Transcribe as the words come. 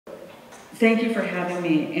Thank you for having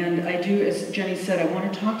me. And I do, as Jenny said, I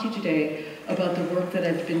want to talk to you today about the work that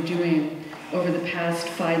I've been doing over the past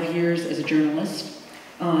 5 years as a journalist,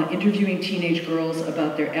 interviewing teenage girls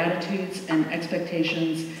about their attitudes and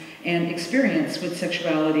expectations and experience with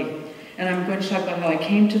sexuality. And I'm going to talk about how I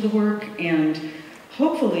came to the work and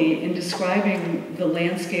hopefully in describing the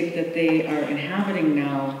landscape that they are inhabiting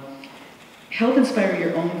now, help inspire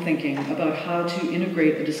your own thinking about how to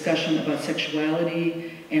integrate a discussion about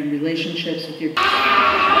sexuality and relationships with your... It's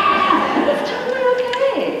totally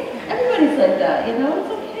okay. Everybody's like that, you know?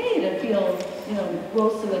 It's okay to feel, you know,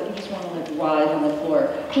 grossly like you just want to like writhe on the floor.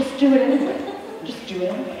 Just do it anyway. Just do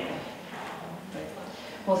it anyway.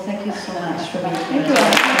 Well, thank you so much for being here.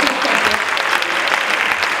 Thank you.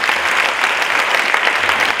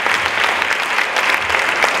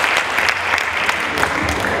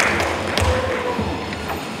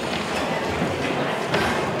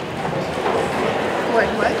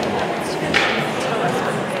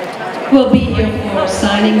 We'll be here for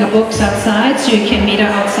signing the books outside, so you can meet her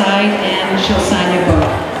outside and she'll sign your book.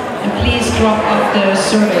 And please drop off the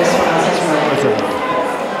surveys for us as well.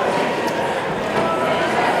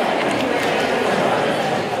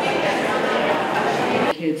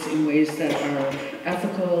 Kids in ways that are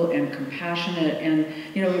ethical and compassionate. And,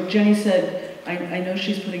 you know, Jenny said, I know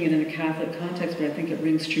she's putting it in a Catholic context, but I think it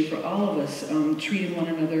rings true for all of us, treating one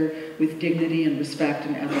another with dignity and respect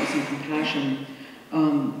and ethics and compassion.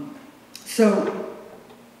 So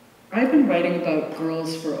I've been writing about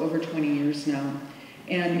girls for over 20 years now,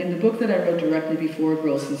 and in the book that I wrote directly before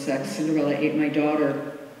Girls and Sex, Cinderella Ate My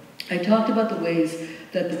Daughter, I talked about the ways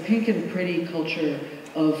that the pink and pretty culture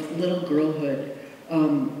of little girlhood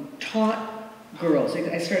taught girls.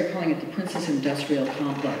 I started calling it the Princess Industrial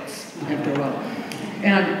Complex after a while.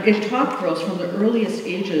 And it taught girls from the earliest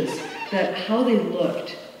ages that how they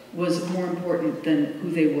looked was more important than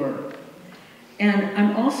who they were. And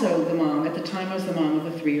I'm also the mom, at the time I was the mom of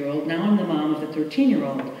a 3-year-old, now I'm the mom of a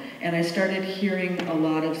 13-year-old. And I started hearing a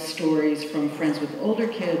lot of stories from friends with older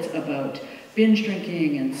kids about binge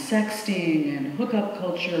drinking and sexting and hookup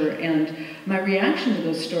culture. And my reaction to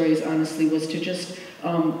those stories, honestly, was to just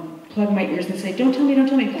plug my ears and say, don't tell me,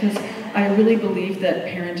 because I really believe that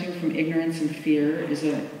parenting from ignorance and fear is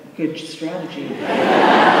a good strategy. Yeah.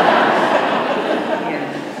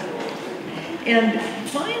 And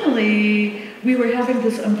finally, we were having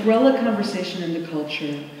this umbrella conversation in the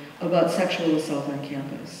culture about sexual assault on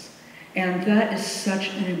campus. And that is such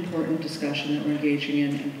an important discussion that we're engaging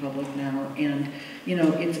in public now. And, you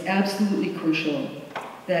know, it's absolutely crucial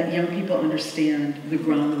that young people understand the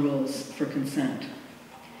ground rules for consent.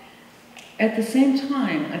 At the same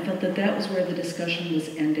time, I felt that that was where the discussion was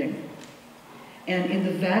ending. And in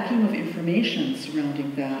the vacuum of information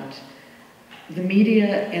surrounding that, the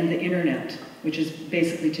media and the internet, which is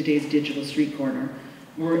basically today's digital street corner,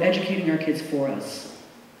 were educating our kids for us.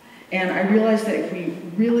 And I realized that if we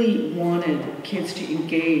really wanted kids to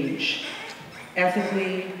engage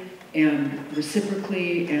ethically and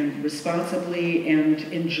reciprocally and responsibly and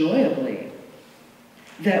enjoyably,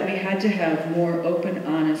 that we had to have more open,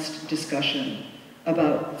 honest discussion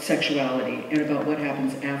about sexuality and about what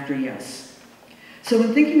happens after yes. So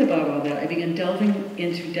when thinking about all that, I began delving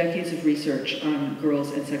into decades of research on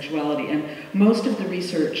girls and sexuality, and most of the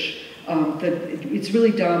research, it's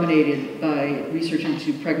really dominated by research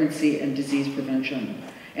into pregnancy and disease prevention.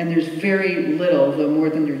 And there's very little, though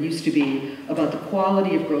more than there used to be, about the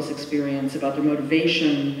quality of girls' experience, about their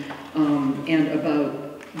motivation, and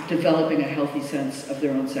about developing a healthy sense of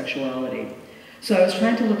their own sexuality. So I was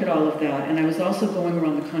trying to look at all of that, and I was also going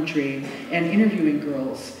around the country and interviewing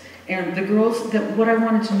girls. And the girls, what I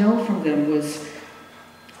wanted to know from them was,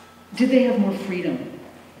 did they have more freedom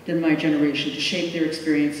than my generation to shape their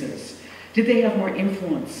experiences? Did they have more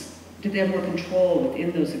influence? Did they have more control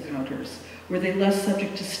within those encounters? Were they less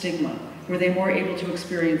subject to stigma? Were they more able to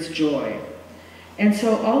experience joy? And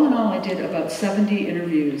so all in all, I did about 70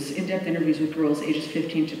 interviews, in-depth interviews with girls ages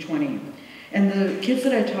 15 to 20. And the kids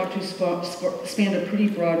that I talked to spanned a pretty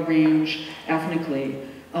broad range ethnically,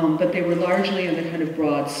 but they were largely in the kind of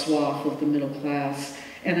broad swath of the middle class.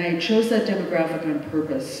 And I chose that demographic on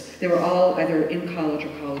purpose. They were all either in college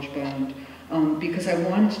or college-bound, because I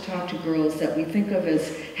wanted to talk to girls that we think of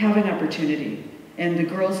as having opportunity, and the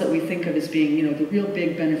girls that we think of as being, you know, the real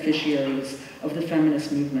big beneficiaries of the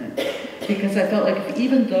feminist movement. Because I felt like if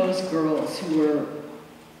even those girls who were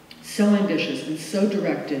so ambitious and so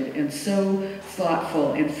directed and so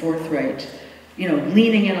thoughtful and forthright, you know,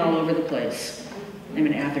 leaning in all over the place. I'm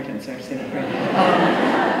an Atherton, so I have to say that right.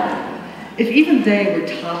 If even they were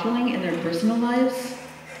toppling in their personal lives,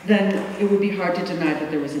 then it would be hard to deny that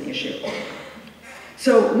there was an issue.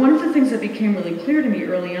 So one of the things that became really clear to me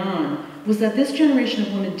early on was that this generation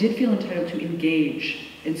of women did feel entitled to engage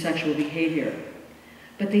in sexual behavior,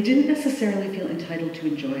 but they didn't necessarily feel entitled to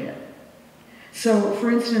enjoy it. So, for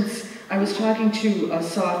instance, I was talking to a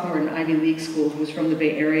sophomore in an Ivy League school who was from the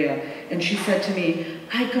Bay Area, and she said to me,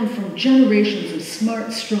 I come from generations of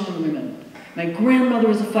smart, strong women. My grandmother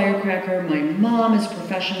was a firecracker, my mom is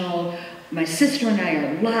professional, my sister and I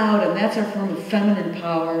are loud, and that's our form of feminine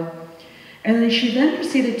power. And then she then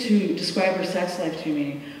proceeded to describe her sex life to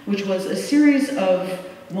me, which was a series of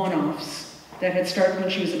one-offs that had started when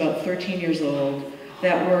she was about 13 years old,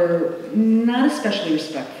 that were not especially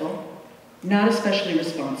respectful, not especially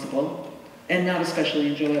responsible, and not especially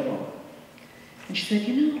enjoyable. And she said,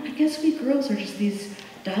 you know, I guess we girls are just these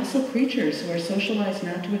docile creatures who are socialized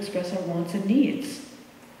not to express our wants and needs.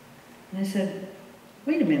 And I said,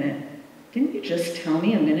 wait a minute, didn't you just tell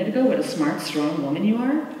me a minute ago what a smart, strong woman you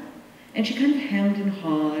are? And she kind of hemmed and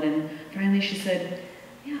hawed, and finally she said,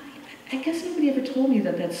 yeah, I guess nobody ever told me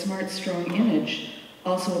that that smart, strong image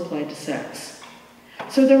also applied to sex.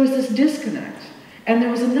 So there was this disconnect. And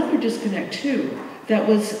there was another disconnect too, that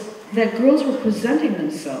was that girls were presenting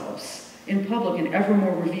themselves in public in ever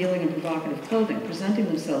more revealing and provocative clothing, presenting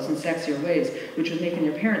themselves in sexier ways, which was making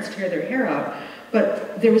their parents tear their hair out.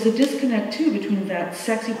 But there was a disconnect too between that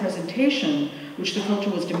sexy presentation, which the culture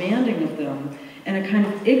was demanding of them, and a kind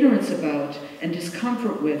of ignorance about and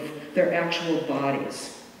discomfort with their actual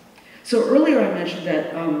bodies. So earlier I mentioned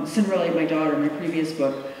that Cinderella, my daughter, my previous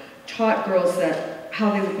book, taught girls that how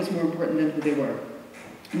they look was more important than who they were.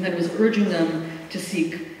 And that it was urging them to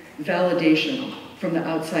seek validation from the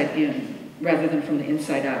outside in, rather than from the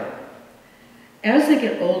inside out. As they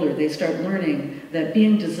get older, they start learning that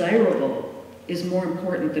being desirable is more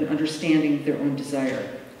important than understanding their own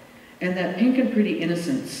desire. And that pink and pretty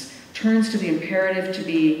innocence turns to the imperative to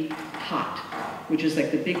be hot, which is like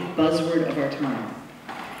the big buzzword of our time.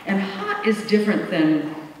 And hot is different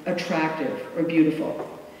than attractive or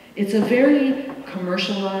beautiful. It's a very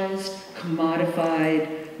commercialized,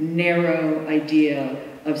 commodified, narrow idea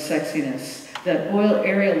of sexiness that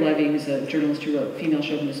Ariel Levy, who's a journalist who wrote Female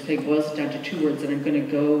Chauvinist Pig, boils it down to two words, and I'm going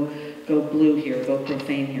to go blue here, go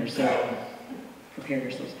profane here, so prepare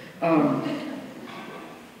yourselves.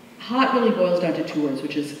 Hot really boils down to two words,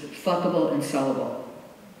 which is fuckable and sellable.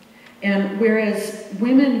 And whereas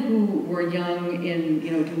women who were young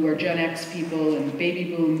who are Gen X people and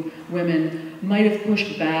baby boom women might have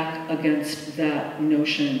pushed back against that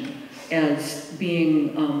notion as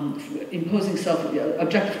being, imposing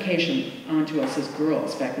objectification onto us as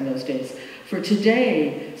girls back in those days. For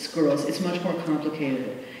today's girls, it's much more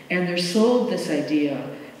complicated. And they're sold this idea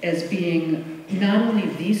as being not only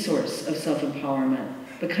the source of self-empowerment,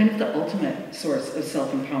 but kind of the ultimate source of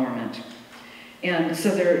self-empowerment. And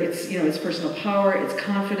so it's personal power, it's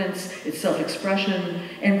confidence, it's self-expression,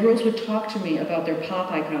 and girls would talk to me about their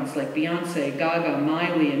pop icons like Beyonce, Gaga,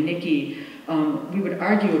 Miley, and Nicki. We would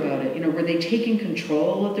argue about it. Were they taking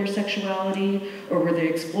control of their sexuality, or were they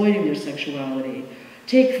exploiting their sexuality?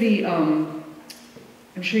 Take the, I'm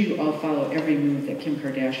sure you all follow every move that Kim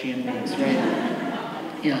Kardashian makes, right?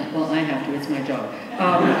 Yeah, well, I have to, it's my job.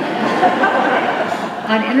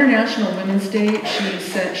 On International Women's Day,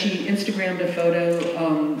 she Instagrammed a photo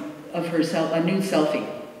of herself, a nude selfie,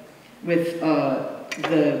 with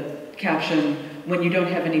the caption, when you don't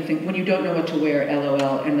have anything, when you don't know what to wear,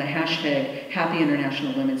 LOL, and the hashtag Happy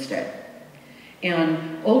International Women's Day.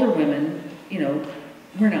 And older women,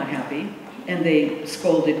 were not happy, and they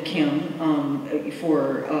scolded Kim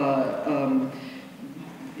for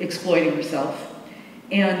exploiting herself.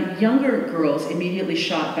 And younger girls immediately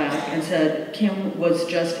shot back and said Kim was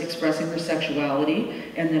just expressing her sexuality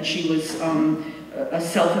and that she was a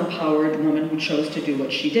self-empowered woman who chose to do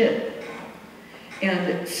what she did.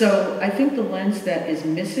 And so I think the lens that is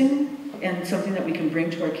missing and something that we can bring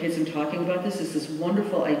to our kids in talking about this is this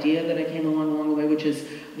wonderful idea that I came along the way, which is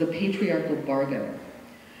the patriarchal bargain.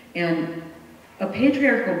 And a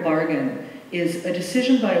patriarchal bargain is a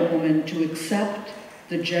decision by a woman to accept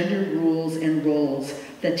the gender rules and roles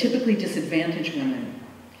that typically disadvantage women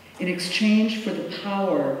in exchange for the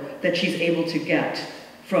power that she's able to get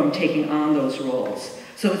from taking on those roles.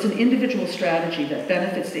 So it's an individual strategy that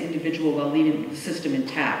benefits the individual while leaving the system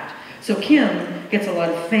intact. So Kim gets a lot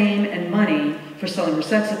of fame and money for selling her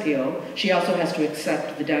sex appeal. She also has to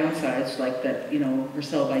accept the downsides, like that, her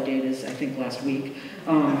sell-by date is, I think, last week.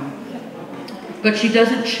 But she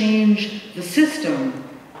doesn't change the system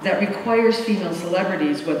that requires female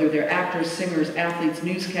celebrities, whether they're actors, singers, athletes,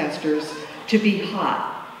 newscasters, to be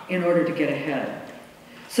hot in order to get ahead.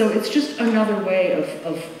 So it's just another way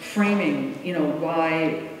of framing,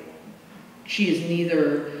 why She is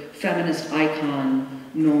neither feminist icon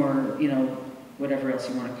nor, you know, whatever else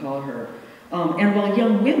you want to call her. And while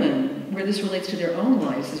young women, where this relates to their own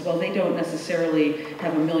lives, is while they don't necessarily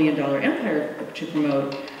have $1 million empire to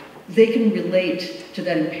promote, they can relate to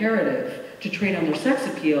that imperative to trade on their sex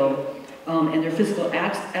appeal and their physical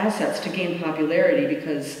assets to gain popularity,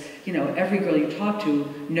 because, you know, every girl you talk to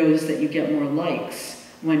knows that you get more likes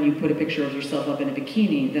when you put a picture of yourself up in a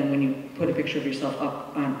bikini than when you put a picture of yourself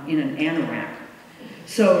up in an anorak.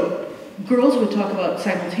 So girls would talk about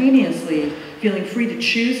simultaneously feeling free to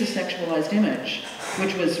choose a sexualized image,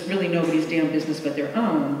 which was really nobody's damn business but their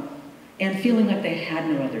own, and feeling like they had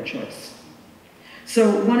no other choice.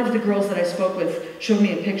 So one of the girls that I spoke with showed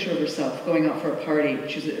me a picture of herself going out for a party.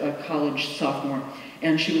 She was a college sophomore,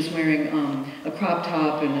 and she was wearing a crop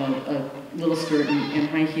top and a little skirt and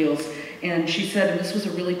high heels. And she said, and this was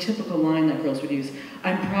a really typical line that girls would use,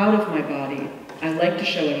 "I'm proud of my body, I like to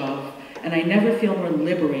show it off, and I never feel more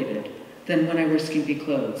liberated than when I wear skimpy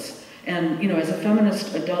clothes." And, you know, as a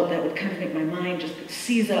feminist adult, that would kind of make my mind just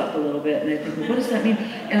seize up a little bit, and I think, well, what does that mean?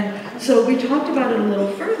 And so we talked about it a little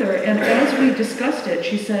further, and as we discussed it,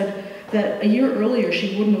 she said that a year earlier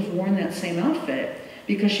she wouldn't have worn that same outfit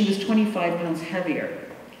because she was 25 pounds heavier.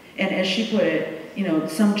 And as she put it, you know,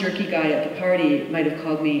 some jerky guy at the party might have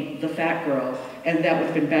called me the fat girl, and that would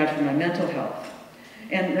have been bad for my mental health.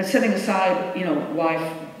 And setting aside, you know, why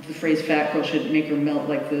the phrase fat girl should make her melt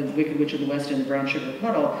like the Wicked Witch of the West in the brown sugar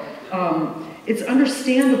puddle, it's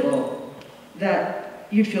understandable that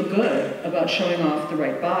you'd feel good about showing off the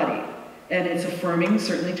right body. And it's affirming,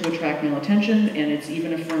 certainly, to attract male attention, and it's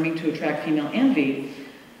even affirming to attract female envy.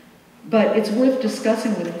 But it's worth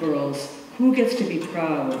discussing with girls who gets to be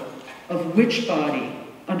proud of which body,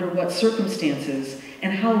 under what circumstances,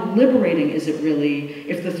 and how liberating is it really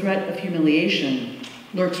if the threat of humiliation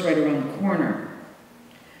lurks right around the corner.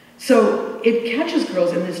 So it catches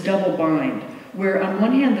girls in this double bind, where on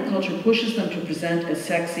one hand the culture pushes them to present as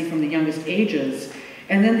sexy from the youngest ages,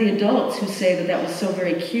 and then the adults who say that that was so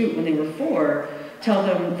very cute when they were 4 tell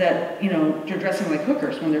them that, you know, they're dressing like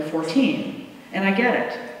hookers when they're 14. And I get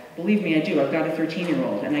it. Believe me, I do. I've got a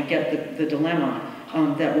 13-year-old, and I get the dilemma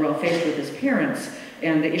that we're all faced with as parents,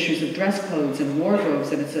 and the issues of dress codes and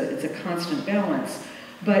wardrobes, and it's a constant balance.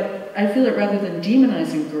 But I feel that rather than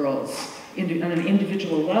demonizing girls on an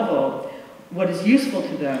individual level, what is useful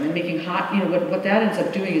to them and making hot, you know, what that ends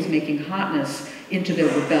up doing is making hotness into their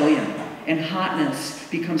rebellion, and hotness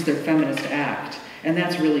becomes their feminist act, and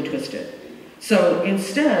that's really twisted. So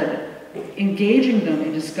instead, engaging them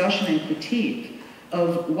in discussion and critique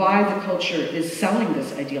of why the culture is selling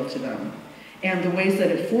this ideal to them, and the ways that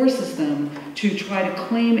it forces them to try to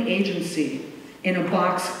claim agency in a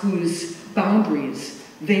box whose boundaries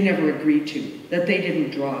they never agreed to, that they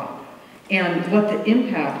didn't draw, and what the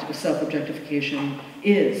impact of self-objectification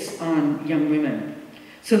is on young women.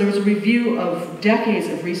 So there was a review of decades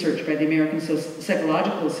of research by the American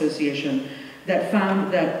Psychological Association that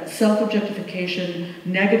found that self-objectification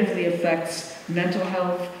negatively affects mental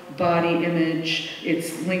health, body image,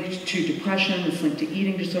 it's linked to depression, it's linked to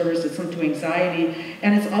eating disorders, it's linked to anxiety,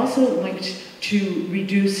 and it's also linked to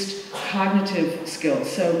reduced cognitive skills.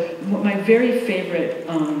 So my very favorite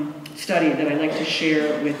study that I like to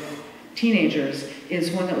share with teenagers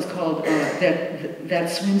is one that was called That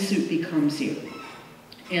Swimsuit Becomes You.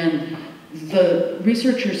 And the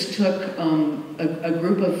researchers took a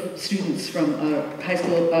group of students from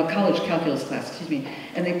a college calculus class,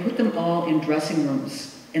 and they put them all in dressing rooms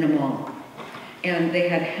in a mall. And they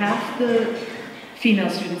had half the female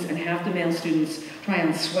students and half the male students try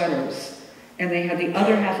on sweaters. And they had the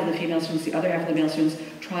other half of the female students, the other half of the male students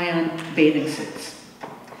try on bathing suits.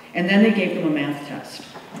 And then they gave them a math test.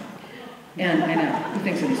 And I know, who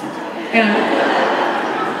thinks of these things?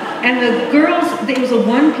 And the girls, it was a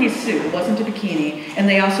one-piece suit, it wasn't a bikini, and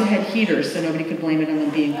they also had heaters, so nobody could blame it on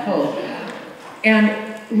them being cold.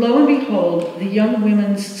 And lo and behold, the young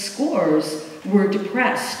women's scores were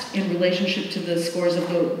depressed in relationship to the scores of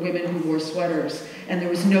the women who wore sweaters, and there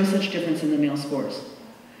was no such difference in the male scores.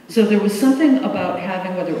 So there was something about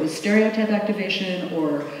having, whether it was stereotype activation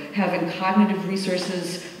or having cognitive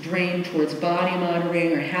resources drained towards body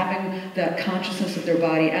monitoring or having that consciousness of their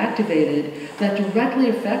body activated that directly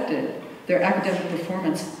affected their academic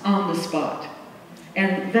performance on the spot.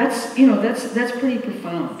 And that's, you know, that's pretty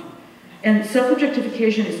profound. And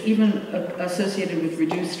self-objectification is even associated with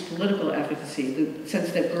reduced political efficacy, the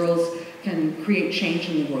sense that girls can create change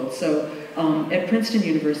in the world. So at Princeton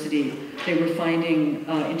University, they were finding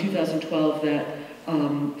in 2012 that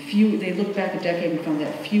they looked back a decade and found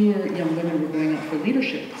that fewer young women were going out for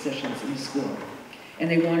leadership positions in the school.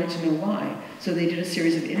 and they wanted to know why. So they did a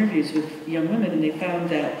series of interviews with young women, and they found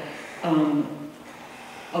that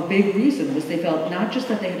a big reason was they felt not just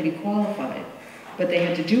that they had to be qualified, but they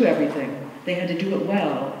had to do everything. They had to do it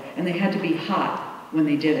well, and they had to be hot when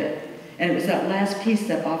they did it. And it was that last piece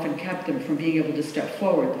that often kept them from being able to step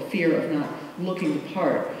forward, the fear of not looking the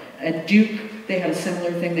part. At Duke, they had a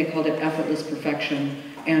similar thing. They called it effortless perfection,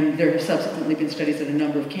 and there have subsequently been studies at a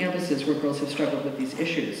number of campuses where girls have struggled with these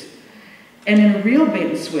issues. And in a real bait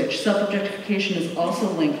and switch, self-objectification is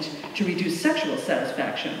also linked to reduced sexual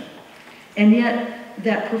satisfaction. And yet,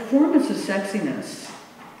 that performance of sexiness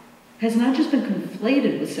has not just been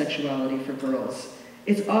conflated with sexuality for girls,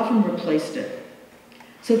 it's often replaced it.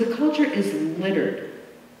 So the culture is littered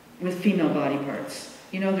with female body parts.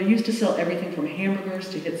 You know, they're used to sell everything from hamburgers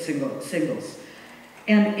to hit singles.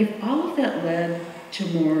 And if all of that led to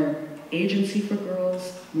more agency for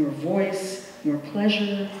girls, more voice, more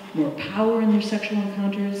pleasure, more power in their sexual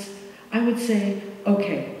encounters, I would say,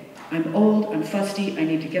 okay, I'm old, I'm fusty, I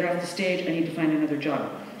need to get off the stage, I need to find another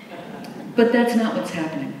job. But that's not what's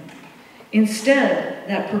happening. Instead,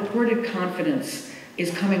 that purported confidence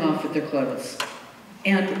is coming off with their clothes.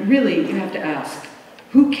 And really, you have to ask,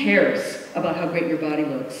 who cares about how great your body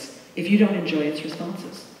looks if you don't enjoy its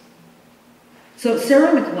responses? So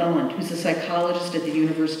Sarah McClelland, who's a psychologist at the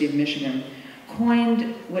University of Michigan,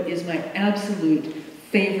 coined what is my absolute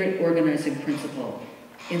favorite organizing principle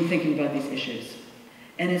in thinking about these issues.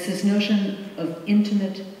 And it's this notion of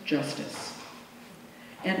intimate justice.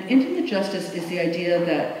 And intimate justice is the idea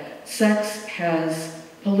that sex has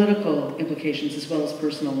political implications as well as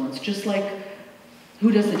personal ones, just like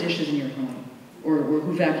who does the dishes in your home, or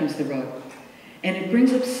who vacuums the rug. And it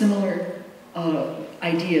brings up similar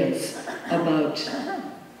ideas about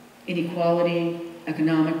inequality,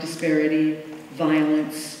 economic disparity,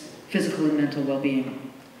 violence, physical and mental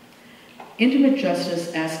well-being. Intimate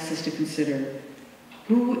justice asks us to consider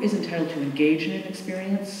who is entitled to engage in an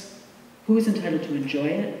experience, who is entitled to enjoy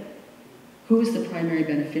it, who is the primary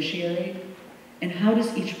beneficiary, and how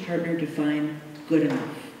does each partner define good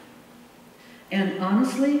enough? And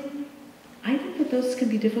honestly, I think that those can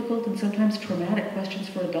be difficult and sometimes traumatic questions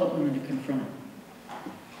for adult women to confront.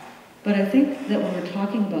 But I think that when we're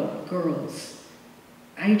talking about girls,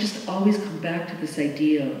 I just always come back to this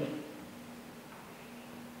idea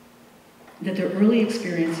that their early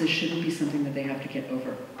experiences shouldn't be something that they have to get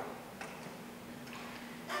over.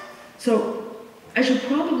 So I should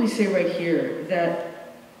probably say right here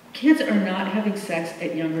that kids are not having sex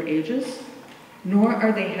at younger ages, nor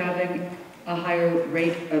are they having a higher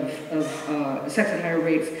rate of sex at higher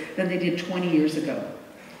rates than they did 20 years ago.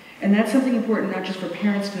 And that's something important not just for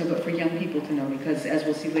parents to know, but for young people to know, because as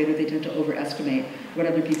we'll see later, they tend to overestimate what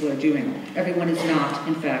other people are doing. Everyone is not,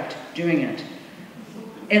 in fact, doing it.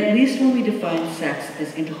 At least when we define sex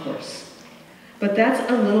as intercourse. But that's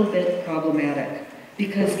a little bit problematic,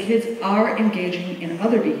 because kids are engaging in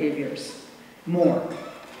other behaviors more.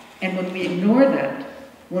 And when we ignore that,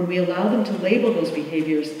 when we allow them to label those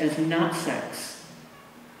behaviors as not sex,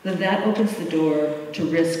 then that opens the door to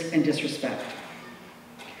risk and disrespect.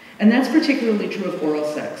 And that's particularly true of oral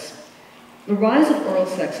sex. The rise of oral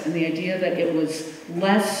sex and the idea that it was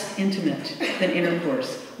less intimate than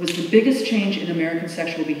intercourse was the biggest change in American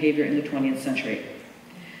sexual behavior in the 20th century.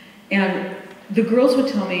 And the girls would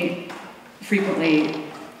tell me frequently,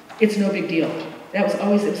 it's no big deal. That was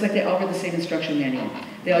always, it was like they all read the same instruction manual.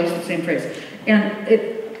 They all used the same phrase. And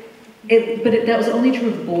that was only true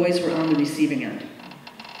if boys were on the receiving end.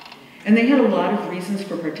 And they had a lot of reasons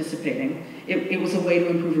for participating. It was a way to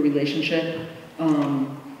improve a relationship.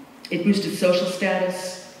 It boosted social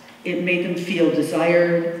status. It made them feel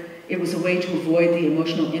desired. It was a way to avoid the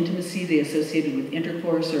emotional intimacy they associated with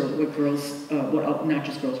intercourse, or what girls, not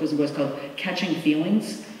just girls, boys and boys called catching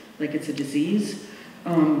feelings, like it's a disease.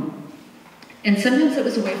 And sometimes it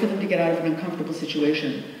was a way for them to get out of an uncomfortable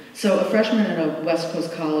situation. So a freshman at a West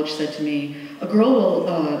Coast college said to me, a girl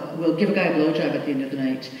will give a guy a blowjob at the end of the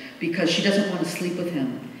night because she doesn't want to sleep with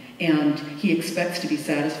him, and he expects to be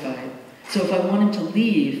satisfied. So if I want him to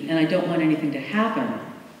leave and I don't want anything to happen,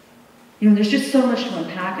 you know, there's just so much to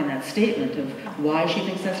unpack in that statement of why she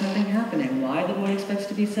thinks that's nothing happening, why the boy expects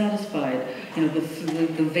to be satisfied, you know, the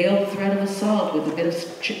veiled threat of assault with a bit of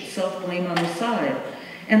self-blame on the side.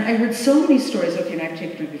 And I heard so many stories. Okay, and I have to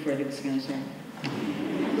take a drink before I do this again, I'm sorry.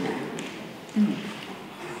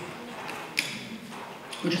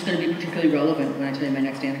 Which is going to be particularly relevant when I tell you my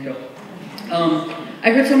next anecdote.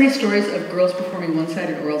 I heard so many stories of girls performing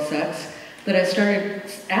one-sided oral sex that I started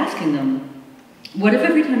asking them, what if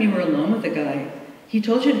every time you were alone with a guy, he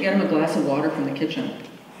told you to get him a glass of water from the kitchen,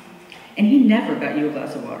 and he never got you a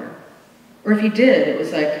glass of water? Or if he did, it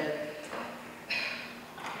was like,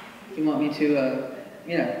 you want me to,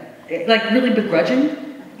 like really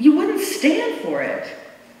begrudging, you wouldn't stand for it.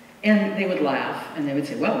 And they would laugh, and they would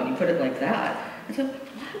say, well, when you put it like that. And so,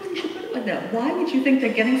 why wouldn't you put it like that? Why would you think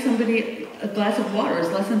that getting somebody a glass of water is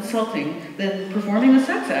less insulting than performing a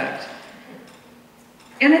sex act?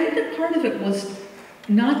 And I think that part of it was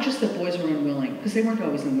not just that boys were unwilling, because they weren't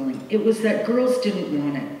always unwilling. It was that girls didn't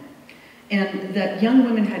want it. And that young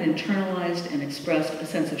women had internalized and expressed a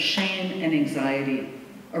sense of shame and anxiety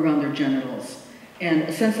around their genitals. And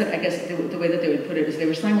a sense that, I guess, the way that they would put it is they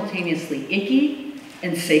were simultaneously icky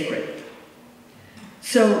and sacred.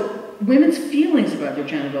 So women's feelings about their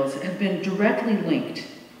genitals have been directly linked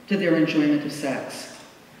to their enjoyment of sex.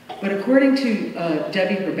 But according to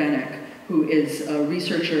Debbie Herbenek, who is a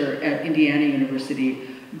researcher at Indiana University,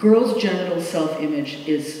 girls' genital self-image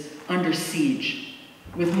is under siege,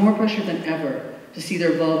 with more pressure than ever to see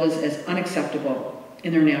their vulvas as unacceptable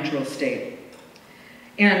in their natural state.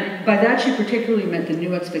 And by that, she particularly meant the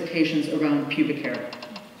new expectations around pubic hair.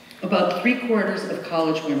 About 3/4 of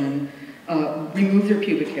college women remove their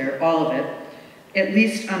pubic hair, all of it, at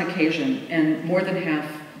least on occasion, and more than half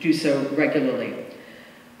do so regularly.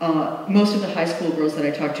 Most of the high school girls that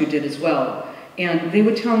I talked to did as well. And they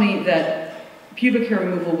would tell me that pubic hair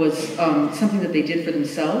removal was something that they did for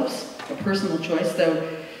themselves, a personal choice, though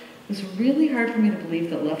it was really hard for me to believe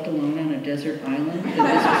that left alone on a desert island, that this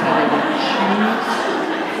was how they would choose.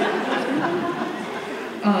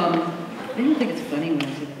 I don't think it's funny when I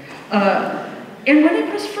say that. And when I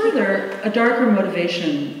pressed further, a darker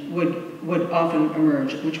motivation would often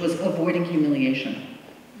emerge, which was avoiding humiliation.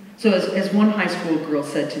 So as one high school girl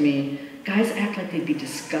said to me, guys act like they'd be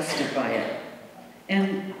disgusted by it.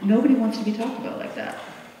 And nobody wants to be talked about like that.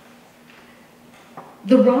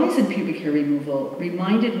 The rise in pubic hair removal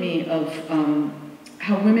reminded me of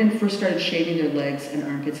how women first started shaving their legs and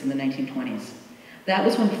armpits in the 1920s. That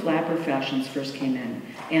was when flapper fashions first came in,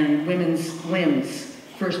 and women's limbs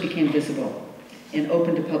first became visible and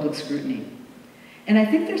open to public scrutiny. And I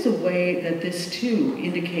think there's a way that this too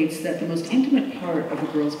indicates that the most intimate part of a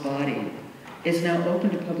girl's body is now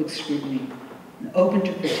open to public scrutiny, open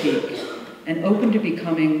to critique, and open to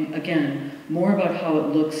becoming, again, more about how it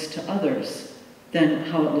looks to others than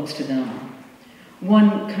how it looks to them.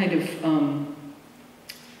 One kind of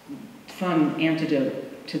fun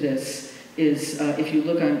antidote to this is if you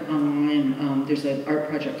look online, there's an art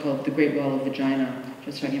project called The Great Wall of Vagina. I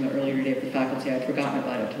was talking about earlier today at the faculty. I'd forgotten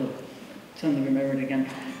about it until suddenly remembered it again.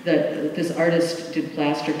 That this artist did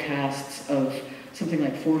plaster casts of something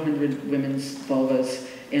like 400 women's vulvas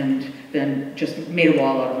and then just made a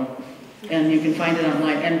wall out of them. And you can find it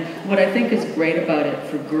online. And what I think is great about it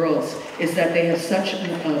for girls is that they have such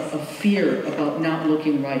a fear about not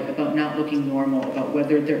looking right, about not looking normal, about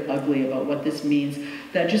whether they're ugly, about what this means,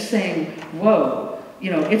 that just saying, whoa,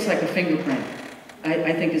 it's like a fingerprint,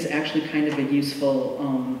 I think is actually kind of a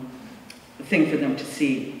useful thing for them to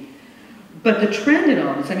see. But the trend in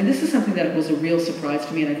all this, this is something that was a real surprise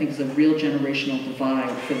to me, and I think is a real generational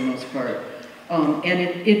divide for the most part. And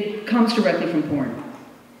it comes directly from porn.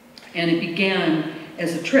 And it began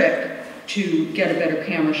as a trick to get a better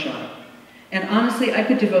camera shot. And honestly, I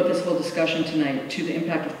could devote this whole discussion tonight to the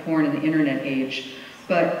impact of porn in the internet age,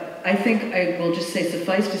 but I think I will just say,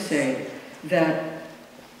 suffice to say, that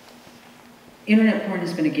internet porn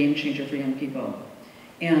has been a game changer for young people.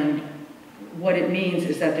 And what it means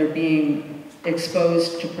is that they're being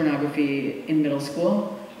exposed to pornography in middle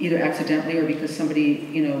school, either accidentally or because somebody,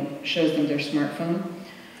 shows them their smartphone.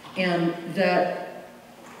 And that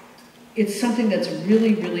it's something that's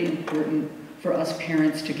really, really important for us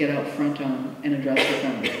parents to get out front on and address with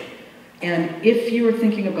them. And if you are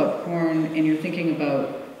thinking about porn and you're thinking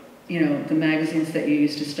about, the magazines that you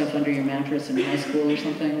used to stuff under your mattress in high school or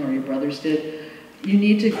something, or your brothers did, you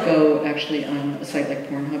need to go actually on a site like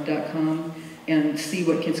Pornhub.com and see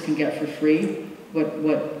what kids can get for free,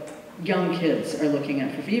 what young kids are looking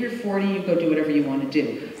at for free. If you're 40, you go do whatever you want to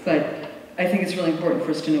do. But I think it's really important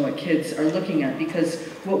for us to know what kids are looking at, because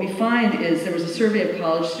what we find is there was a survey of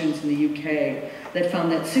college students in the UK that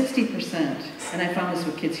found that 60%, and I found this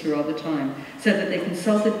with kids here all the time, said that they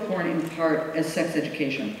consulted porn in part as sex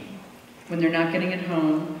education. When they're not getting it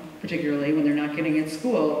home, particularly when they're not getting it at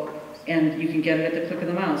school, and you can get it at the click of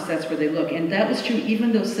the mouse, that's where they look. And that was true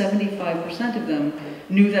even though 75% of them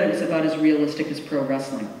knew that it was about as realistic as pro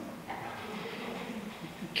wrestling.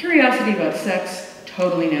 Curiosity about sex,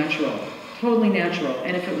 totally natural. Totally natural.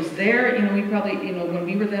 And if it was there, we probably, when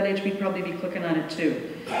we were that age, we'd probably be clicking on it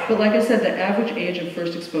too. But like I said, the average age of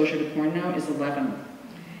first exposure to porn now is 11.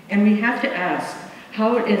 And we have to ask,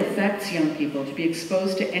 how it affects young people to be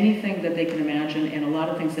exposed to anything that they can imagine and a lot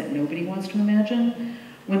of things that nobody wants to imagine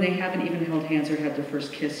when they haven't even held hands or had their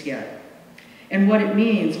first kiss yet. And what it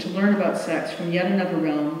means to learn about sex from yet another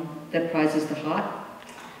realm that prizes the hot,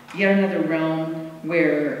 yet another realm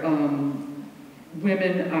where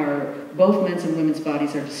women are, both men's and women's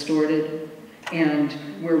bodies are distorted, and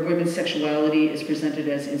where women's sexuality is presented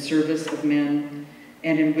as in service of men,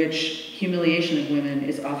 and in which humiliation of women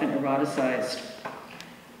is often eroticized.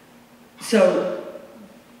 So,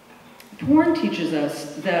 porn teaches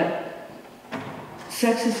us that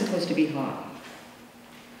sex is supposed to be hot,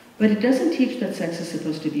 but it doesn't teach that sex is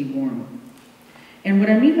supposed to be warm. And what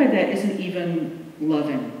I mean by that isn't even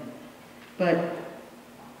loving, but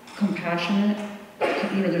compassionate.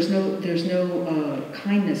 You know, there's no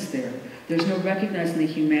kindness there. There's no recognizing the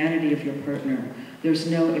humanity of your partner. There's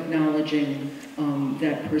no acknowledging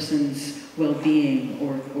that person's well-being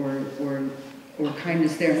or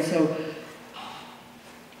kindness there. And so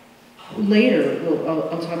later,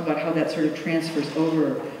 I'll talk about how that sort of transfers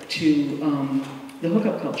over to the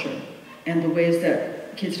hookup culture and the ways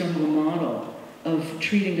that kids don't have a model of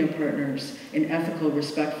treating their partners in ethical,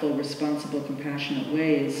 respectful, responsible, compassionate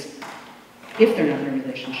ways if they're not in a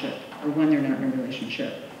relationship or when they're not in a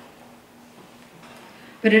relationship.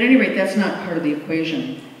 But at any rate, that's not part of the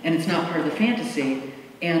equation, and it's not part of the fantasy.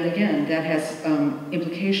 And again, that has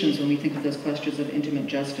implications when we think of those questions of intimate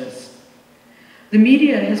justice. The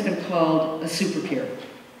media has been called a super peer,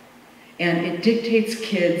 and it dictates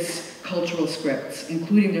kids' cultural scripts,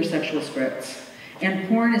 including their sexual scripts. And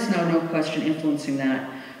porn is now, no question, influencing that.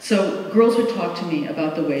 So girls would talk to me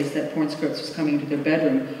about the ways that porn scripts was coming into their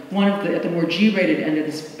bedroom. At the more G-rated end of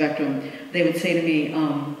the spectrum, they would say to me,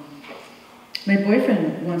 my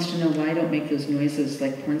boyfriend wants to know why I don't make those noises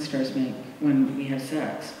like porn stars make when we have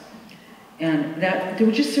sex. And that, there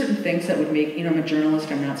were just certain things that would make, you know, I'm a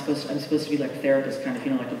journalist, I'm supposed to be like a therapist, kind of,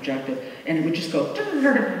 you know, like objective. And it would just go,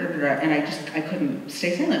 and I couldn't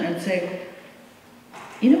stay silent. I'd say,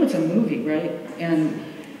 you know, it's a movie, right? And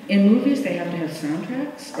in movies, they have to have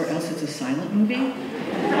soundtracks, or else it's a silent movie.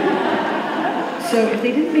 So if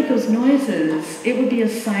they didn't make those noises, it would be a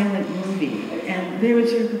silent movie. And they would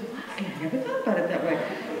sort of go, I never thought about it that way.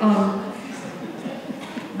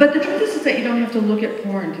 But the truth is that you don't have to look at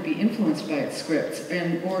porn to be influenced by its scripts,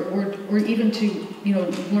 and or even to, you know,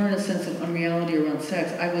 learn a sense of unreality around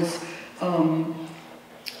sex. I was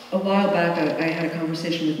a while back. I had a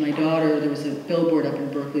conversation with my daughter. There was a billboard up in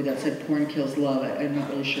Berkeley that said "Porn kills love." I'm not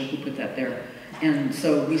really sure who put that there, and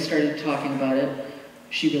so we started talking about it.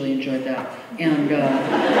 She really enjoyed that, and you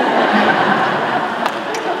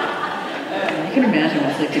can imagine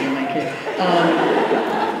what it's like to be my kid.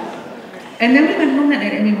 And then we went home that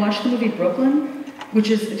night and we watched the movie Brooklyn, which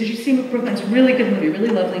is, did you see Brooklyn? It's a really good movie, really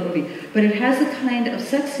lovely movie. But it has a kind of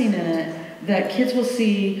sex scene in it that kids will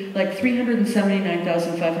see like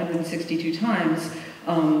 379,562 times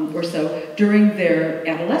or so during their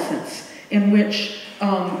adolescence, in which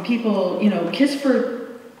people, you know, kiss for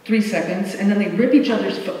 3 seconds, and then they rip each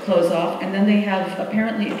other's clothes off, and then they have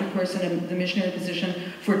apparently intercourse in the missionary position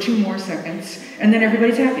for 2 more seconds, and then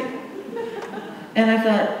everybody's happy. And I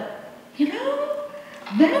thought, you know,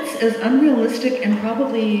 that's as unrealistic and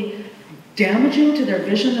probably damaging to their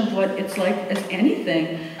vision of what it's like as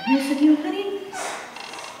anything. And I said, you know, honey,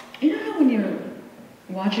 you know how when you're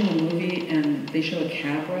watching a movie and they show a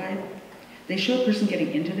cab ride, they show a person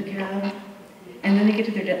getting into the cab, and then they get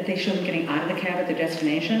to they show them getting out of the cab at their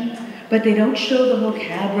destination, but they don't show the whole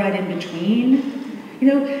cab ride in between. You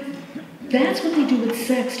know, that's what they do with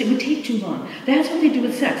sex. It would take too long. That's what they do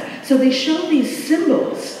with sex. So they show these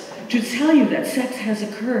symbols to tell you that sex has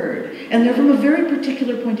occurred. And they're from a very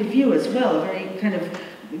particular point of view as well, a very kind of,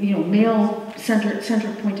 you know, male-centric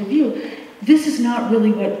point of view. This is not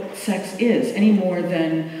really what sex is, any more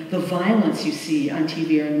than the violence you see on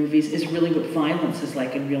TV or in movies is really what violence is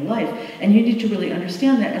like in real life. And you need to really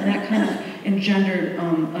understand that, and that kind of engendered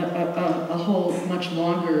a whole much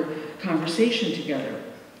longer conversation together.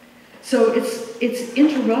 So it's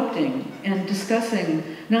interrupting and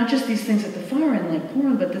discussing not just these things at the far end like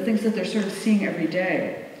porn, but the things that they're sort of seeing every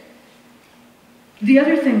day. The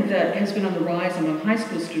other thing that has been on the rise among high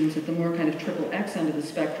school students at the more kind of XXX end of the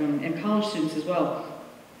spectrum, and college students as well,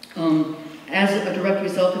 as a direct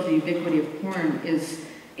result of the ubiquity of porn, is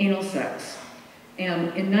anal sex.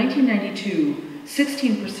 And in 1992,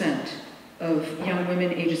 16% of young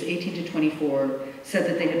women ages 18 to 24 said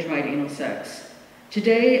that they had tried anal sex.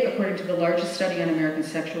 Today, according to the largest study on American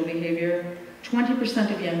sexual behavior,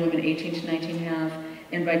 20% of young women 18 to 19 have,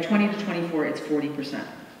 and by 20 to 24, it's 40%.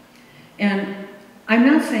 And I'm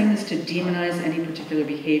not saying this to demonize any particular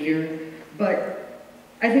behavior, but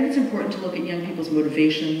I think it's important to look at young people's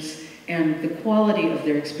motivations and the quality of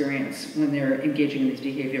their experience when they're engaging in these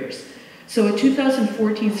behaviors. So a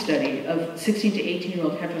 2014 study of 16 to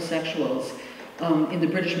 18-year-old heterosexuals in the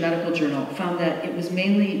British Medical Journal found that it was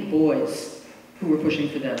mainly boys who were pushing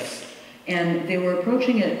for this. And they were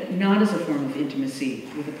approaching it not as a form of intimacy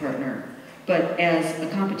with a partner, but as a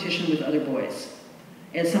competition with other boys,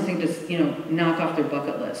 as something to, knock off their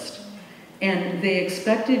bucket list. And they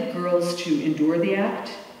expected girls to endure the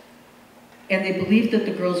act, and they believed that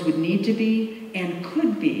the girls would need to be and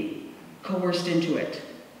could be coerced into it.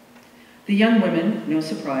 The young women, no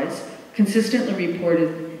surprise, consistently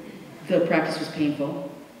reported the practice was painful,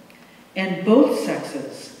 and both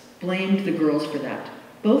sexes blamed the girls for that.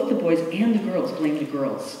 Both the boys and the girls blamed the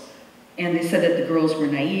girls. And they said that the girls were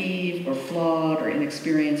naive or flawed or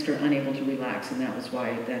inexperienced or unable to relax, and that was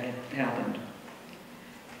why that had happened.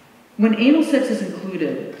 When anal sex is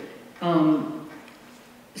included,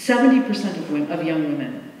 70% of young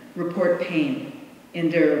women report pain in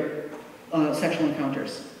their sexual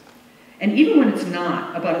encounters. And even when it's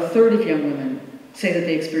not, about a third of young women say that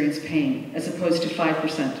they experience pain, as opposed to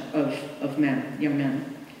 5% of men, young men.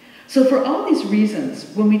 So for all these reasons,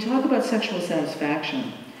 when we talk about sexual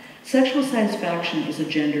satisfaction is a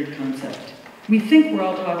gendered concept. We think we're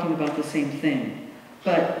all talking about the same thing,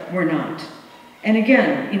 but we're not. And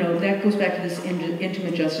again, that goes back to this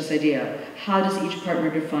intimate justice idea. How does each partner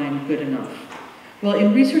define good enough? Well,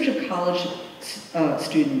 in research of college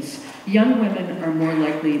students, young women are more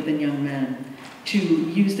likely than young men to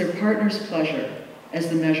use their partner's pleasure as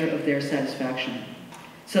the measure of their satisfaction.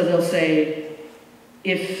 So they'll say,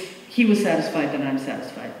 if he was satisfied, then I'm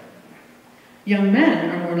satisfied. Young men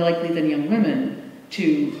are more likely than young women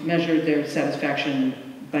to measure their satisfaction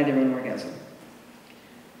by their own orgasm.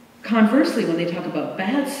 Conversely, when they talk about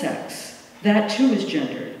bad sex, that too is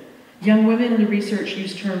gendered. Young women in the research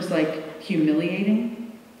use terms like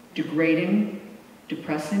humiliating, degrading,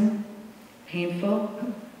 depressing,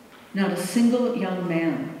 painful. Not a single young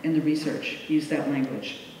man in the research used that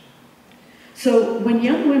language. So when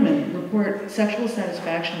young women report sexual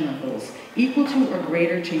satisfaction levels equal to or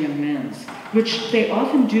greater to young men's, which they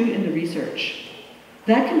often do in the research,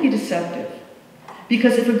 that can be deceptive.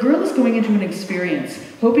 Because if a girl is going into an experience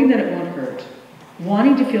hoping that it won't hurt,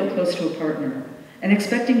 wanting to feel close to a partner, and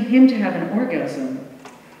expecting him to have an orgasm,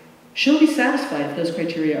 she'll be satisfied if those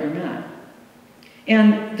criteria are met.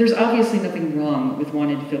 And there's obviously nothing wrong with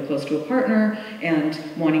wanting to feel close to a partner and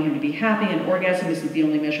wanting him to be happy, and orgasm isn't the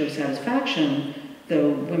only measure of satisfaction,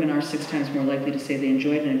 though women are 6 times more likely to say they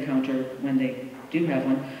enjoyed an encounter when they do have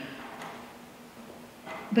one.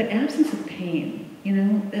 But absence of pain,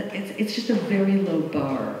 it's just a very low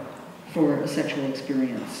bar for a sexual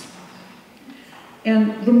experience.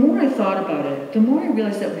 And the more I thought about it, the more I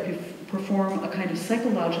realized that we could perform a kind of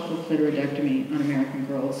psychological clitoridectomy on American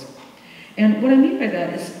girls. And what I mean by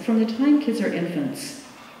that is, from the time kids are infants,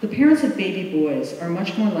 the parents of baby boys are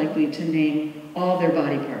much more likely to name all their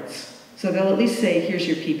body parts. So they'll at least say, here's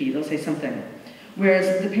your pee-pee, they'll say something.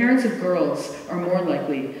 Whereas the parents of girls are more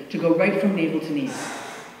likely to go right from navel to knees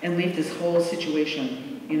and leave this whole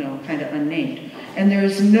situation, kind of unnamed. And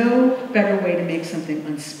there's no better way to make something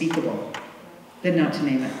unspeakable than not to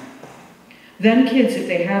name it. Then kids, if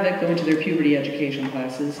they have it, go into their puberty education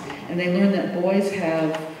classes, and they learn that boys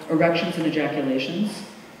have erections and ejaculations,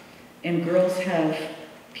 and girls have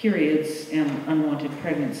periods and unwanted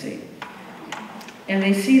pregnancy. And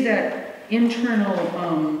they see that internal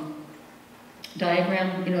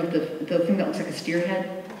diagram, of the thing that looks like a steer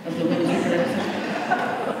head of the women's reproductive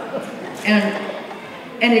system.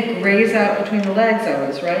 And it grays out between the legs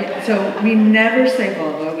always, right? So we never say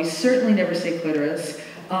vulva, we certainly never say clitoris.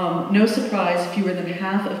 No surprise, fewer than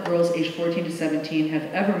half of girls aged 14 to 17 have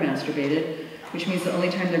ever masturbated, which means the only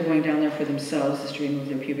time they're going down there for themselves is to remove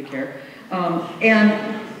their pubic hair.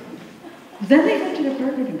 And then they go to their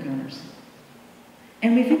partner encounters.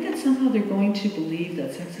 And we think that somehow they're going to believe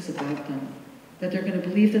that sex is about them, that they're going to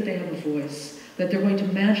believe that they have a voice, that they're going to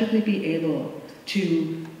magically be able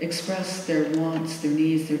to express their wants, their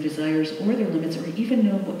needs, their desires, or their limits, or even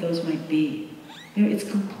know what those might be. It's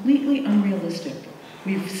completely unrealistic.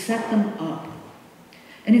 We've set them up.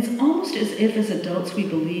 And it's almost as if, as adults, we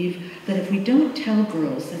believe that if we don't tell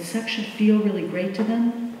girls that sex should feel really great to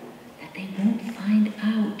them, that they won't find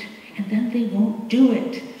out, and then they won't do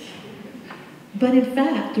it. But in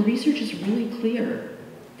fact, the research is really clear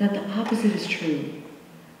that the opposite is true.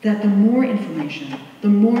 That the more information, the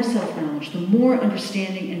more self-knowledge, the more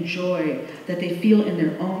understanding and joy that they feel in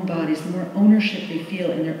their own bodies, the more ownership they feel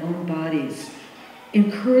in their own bodies,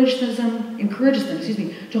 encourages them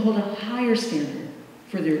to hold a higher standard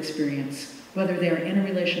for their experience, whether they are in a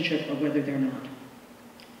relationship or whether they're not.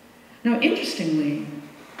 Now, interestingly,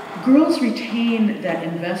 girls retain that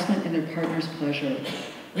investment in their partner's pleasure,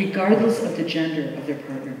 regardless of the gender of their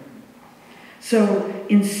partner. So,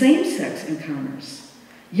 in same-sex encounters,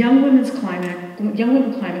 young women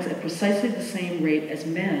climax at precisely the same rate as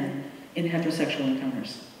men in heterosexual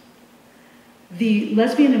encounters. The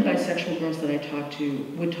lesbian and bisexual girls that I talked to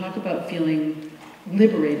would talk about feeling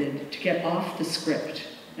liberated to get off the script.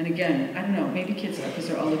 And again, I don't know, maybe kids, because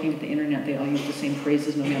they're all looking at the internet, they all use the same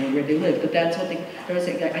phrases no matter where they live, but that's what they always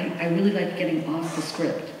say, I really like getting off the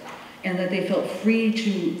script. And that they felt free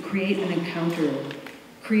to create an encounter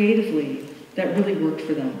creatively that really worked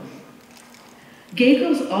for them. Gay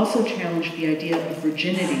girls also challenged the idea of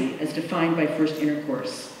virginity as defined by first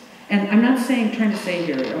intercourse. And I'm not trying to say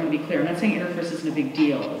here, I want to be clear, I'm not saying intercourse isn't a big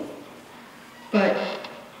deal, but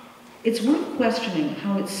it's worth questioning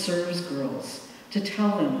how it serves girls to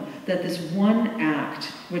tell them that this one act,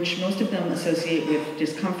 which most of them associate with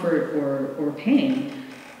discomfort or pain,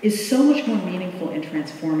 is so much more meaningful and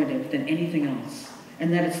transformative than anything else,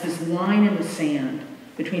 and that it's this line in the sand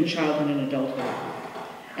between childhood and adulthood.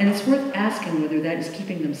 And it's worth asking whether that is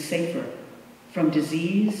keeping them safer from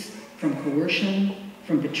disease, from coercion,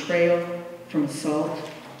 from betrayal, from assault,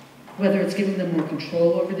 whether it's giving them more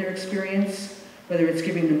control over their experience, whether it's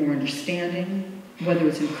giving them more understanding, whether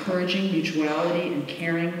it's encouraging mutuality and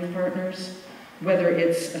caring with partners, whether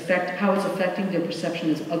it's how it's affecting their perception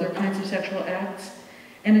as other kinds of sexual acts,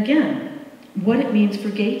 and again, what it means for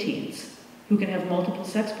gay teens who can have multiple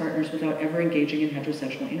sex partners without ever engaging in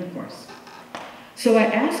heterosexual intercourse. So I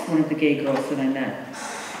asked one of the gay girls that I met,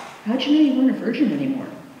 how'd you know you weren't a virgin anymore?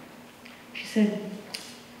 She said,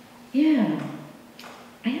 yeah,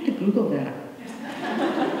 I had to Google that.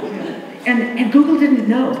 And Google didn't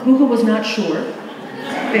know. Google was not sure.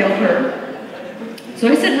 Failed her. So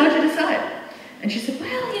I said, how'd you decide? And she said,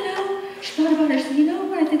 well, she thought about it. She said,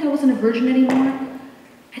 when I think I wasn't a virgin anymore?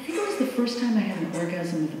 I think it was the first time I had an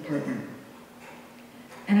orgasm with a partner.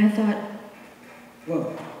 And I thought,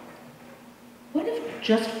 whoa. What if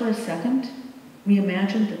just for a second we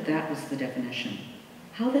imagined that that was the definition?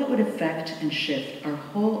 How that would affect and shift our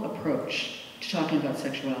whole approach to talking about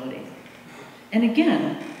sexuality. And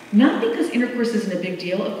again, not because intercourse isn't a big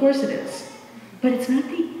deal, of course it is, but it's not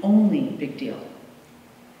the only big deal.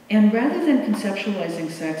 And rather than conceptualizing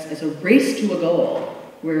sex as a race to a goal,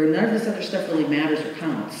 where none of this other stuff really matters or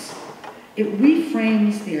counts, it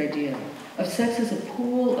reframes the idea of sex as a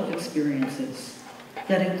pool of experiences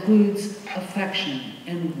that includes affection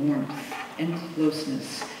and warmth and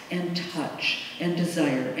closeness and touch and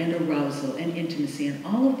desire and arousal and intimacy and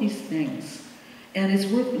all of these things. And it's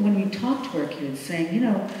worth, when we talk to our kids, saying,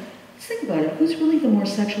 let's think about it, who's really the more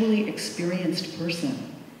sexually experienced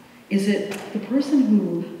person? Is it the person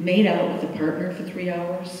who made out with a partner for 3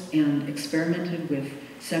 hours and experimented with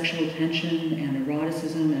sexual tension and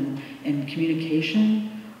eroticism and communication?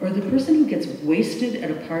 Or the person who gets wasted at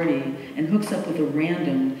a party and hooks up with a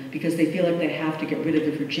random because they feel like they have to get rid of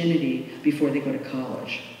their virginity before they go to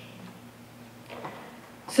college?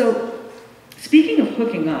 So, speaking of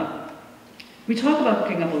hooking up, we talk about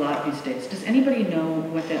hooking up a lot these days. Does anybody know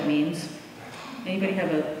what that means? Anybody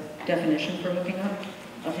have a definition for hooking up?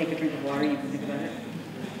 I'll take a drink of water, you can think about it.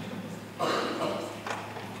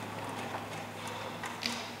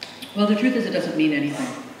 Well, the truth is it doesn't mean anything.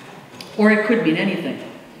 Or it could mean anything.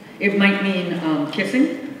 It might mean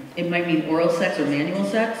kissing, it might mean oral sex or manual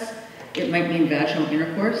sex, it might mean vaginal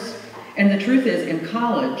intercourse. And the truth is, in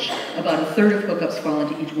college, about a third of hookups fall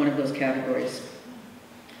into each one of those categories.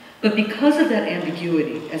 But because of that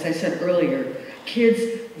ambiguity, as I said earlier,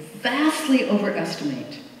 kids vastly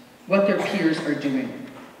overestimate what their peers are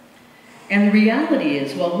doing. And the reality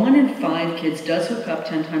is, while 1 in 5 kids does hook up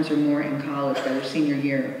 10 times or more in college by their senior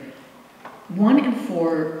year, 1 in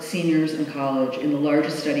 4 seniors in college, in the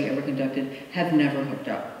largest study ever conducted, have never hooked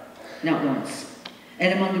up. Not once.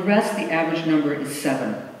 And among the rest, the average number is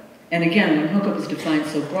 7. And again, when hookup is defined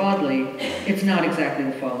so broadly, it's not exactly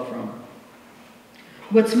to follow from.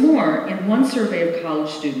 What's more, in one survey of college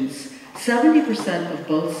students, 70% of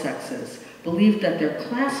both sexes believed that their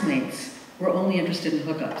classmates were only interested in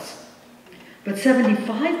hookups. But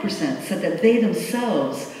 75% said that they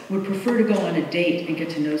themselves would prefer to go on a date and get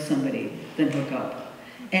to know somebody than hook up.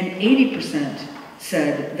 And 80%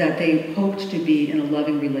 said that they hoped to be in a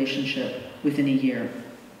loving relationship within a year.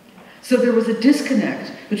 So there was a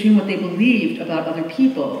disconnect between what they believed about other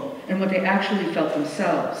people and what they actually felt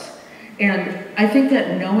themselves. And I think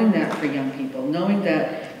that knowing that for young people, knowing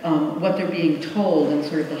that what they're being told and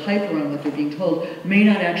sort of the hype around what they're being told may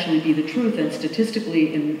not actually be the truth, and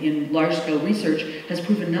statistically in large-scale research has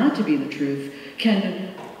proven not to be the truth,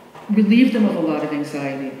 can relieve them of a lot of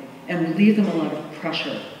anxiety and relieve them a lot of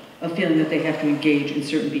pressure of feeling that they have to engage in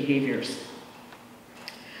certain behaviors.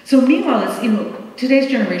 So meanwhile, today's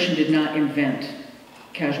generation did not invent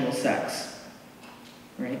casual sex,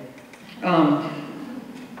 right?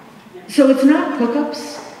 So it's not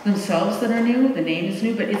hookups themselves that are new, the name is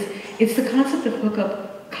new, but it's the concept of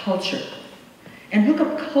hookup culture. And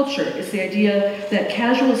hookup culture is the idea that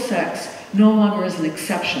casual sex no longer is an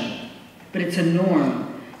exception, but it's a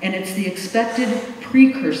norm, and it's the expected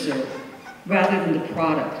precursor rather than the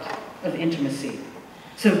product of intimacy.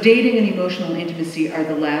 So dating and emotional intimacy are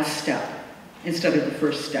the last step instead of the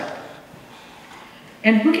first step.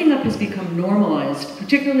 And hooking up has become normalized,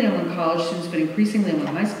 particularly among college students, but increasingly among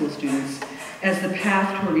high school students, as the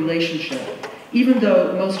path to a relationship, even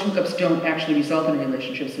though most hookups don't actually result in a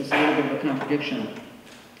relationship, so it's a little bit of a contradiction.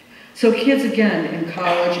 So kids, again, in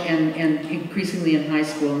college and increasingly in high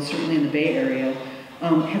school, and certainly in the Bay Area,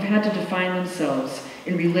 have had to define themselves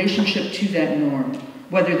in relationship to that norm,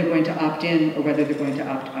 whether they're going to opt in or whether they're going to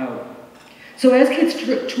opt out. So as kids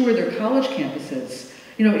tour their college campuses,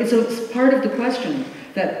 it's part of the question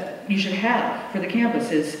that you should have for the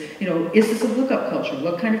campus is this a hookup culture?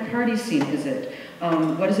 What kind of party scene is it?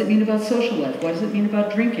 What does it mean about social life? What does it mean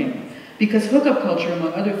about drinking? Because hookup culture,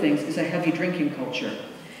 among other things, is a heavy drinking culture.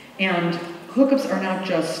 And hookups are not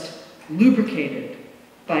just lubricated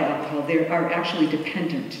by alcohol, they are actually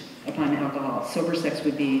dependent upon alcohol. Sober sex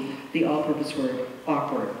would be the all-purpose word,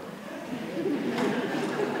 awkward.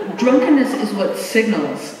 Drunkenness is what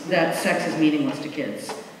signals that sex is meaningless to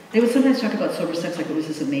kids. They would sometimes talk about sober sex like it was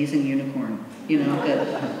this amazing unicorn,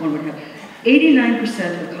 that one would have.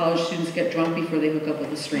 89% of college students get drunk before they hook up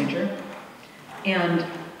with a stranger, and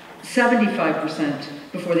 75%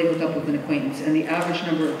 before they hook up with an acquaintance, and the average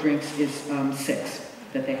number of drinks is 6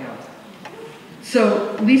 that they have.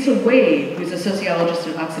 So Lisa Wade, who's a sociologist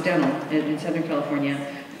at Occidental in Southern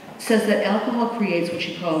California, says that alcohol creates what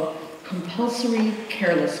she called compulsory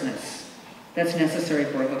carelessness that's necessary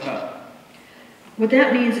for a hookup. What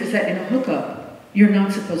that means is that in a hookup, you're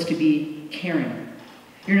not supposed to be caring.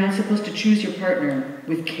 You're not supposed to choose your partner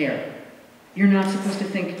with care. You're not supposed to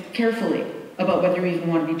think carefully about whether you even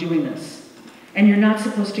want to be doing this. And you're not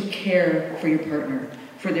supposed to care for your partner,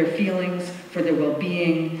 for their feelings, for their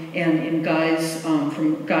well-being, and in guys,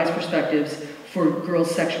 from guys' perspectives, for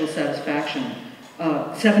girls' sexual satisfaction.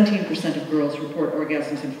 17% of girls report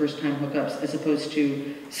orgasms in first-time hookups as opposed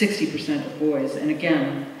to 60% of boys. And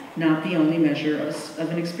again, not the only measure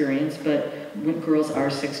of an experience, but girls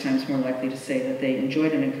are 6 times more likely to say that they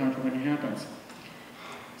enjoyed an encounter when it happens.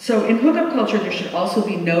 So in hookup culture, there should also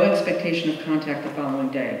be no expectation of contact the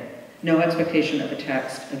following day. No expectation of a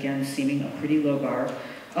text, again, seeming a pretty low bar.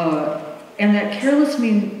 And that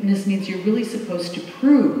carelessness means you're really supposed to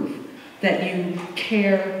prove that you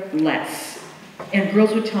care less. And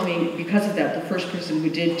girls would tell me, because of that, the first person who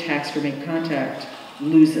did text or make contact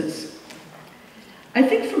loses. I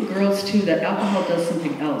think for girls, too, that alcohol does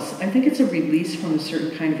something else. I think it's a release from a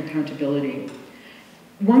certain kind of accountability.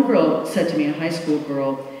 One girl said to me, a high school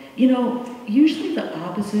girl, usually the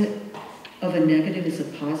opposite of a negative is a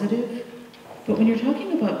positive, but when you're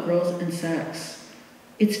talking about girls and sex,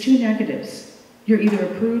 it's 2 negatives. You're either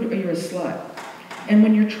a prude or you're a slut. And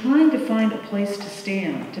when you're trying to find a place to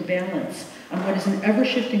stand, to balance on what is an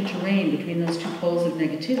ever-shifting terrain between those 2 poles of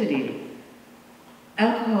negativity,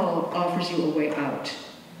 alcohol offers you a way out.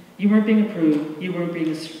 You weren't being a prude, you weren't being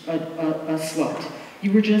a slut.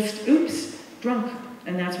 You were just, oops, drunk,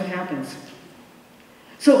 and that's what happens.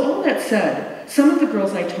 So all that said, some of the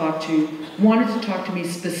girls I talked to wanted to talk to me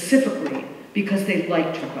specifically because they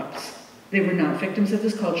liked hookups. They were not victims of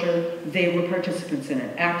this culture, they were participants in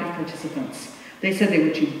it, active participants. They said they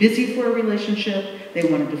were too busy for a relationship, they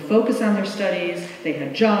wanted to focus on their studies, they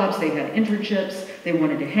had jobs, they had internships, they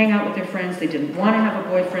wanted to hang out with their friends, they didn't want to have a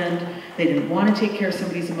boyfriend, they didn't want to take care of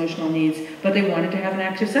somebody's emotional needs, but they wanted to have an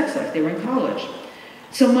active sex life. They were in college.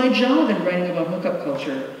 So my job in writing about hookup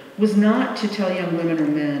culture was not to tell young women or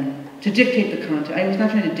men to dictate the context. I was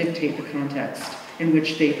not trying to dictate the context in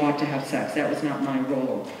which they ought to have sex. That was not my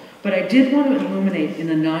role. But I did want to illuminate in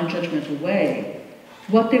a non-judgmental way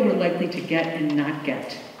what they were likely to get and not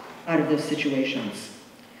get out of those situations.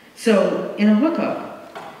 So in a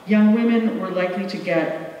hookup, young women were likely to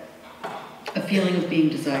get a feeling of being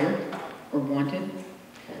desired or wanted.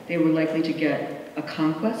 They were likely to get a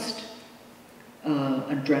conquest,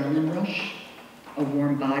 adrenaline rush, a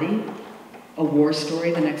warm body, a war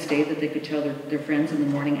story the next day that they could tell their friends in the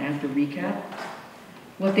morning after recap.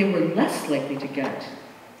 What they were less likely to get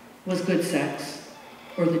was good sex,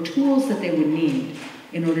 or the tools that they would need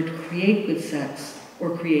in order to create good sex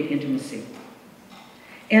or create intimacy.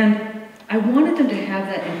 And I wanted them to have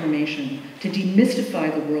that information to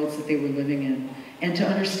demystify the worlds that they were living in and to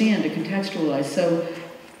understand, to contextualize, so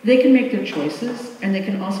they can make their choices and they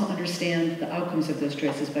can also understand the outcomes of those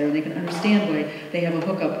choices better. And they can understand why they have a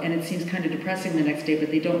hookup and it seems kind of depressing the next day, but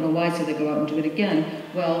they don't know why, so they go out and do it again.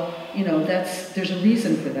 Well, you know, there's a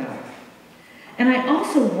reason for that. And I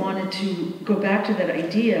also wanted to go back to that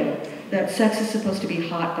idea that sex is supposed to be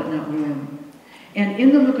hot but not warm. And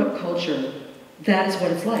in the hookup culture, that is what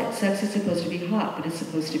it's like. Sex is supposed to be hot, but it's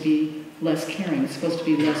supposed to be less caring. It's supposed to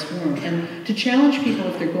be less warm. And to challenge people,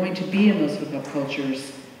 if they're going to be in those hookup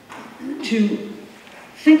cultures, to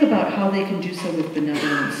think about how they can do so with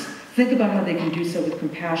benevolence. Think about how they can do so with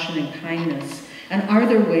compassion and kindness. And are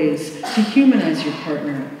there ways to humanize your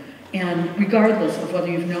partner, and regardless of whether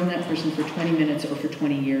you've known that person for 20 minutes or for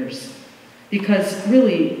 20 years? Because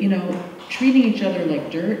really, you know, treating each other like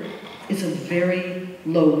dirt is a very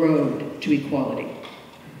low road to equality.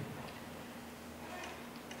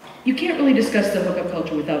 You can't really discuss the hookup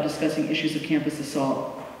culture without discussing issues of campus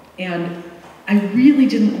assault. And I really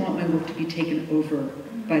didn't want my work to be taken over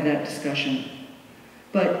by that discussion.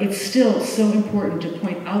 But it's still so important to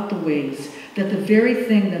point out the ways that the very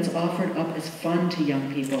thing that's offered up as fun to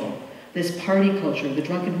young people, this party culture, the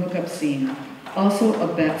drunken hookup scene, also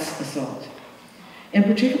abets assault. And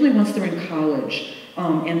particularly once they're in college,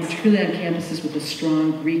 and particularly on campuses with a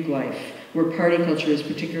strong Greek life, where party culture is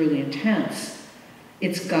particularly intense,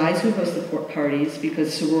 it's guys who host the parties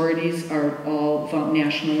because sororities are all,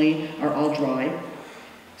 nationally, are all dry.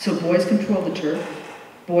 So boys control the turf,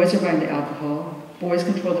 boys are buying the alcohol, boys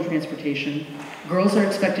control the transportation, girls are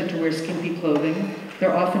expected to wear skimpy clothing.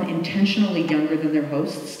 They're often intentionally younger than their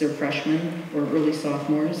hosts, they're freshmen or early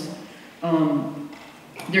sophomores.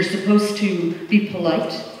 They're supposed to be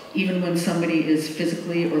polite, even when somebody is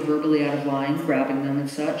physically or verbally out of line, grabbing them and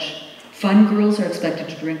such. Fun girls are expected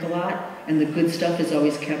to drink a lot, and the good stuff is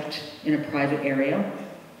always kept in a private area.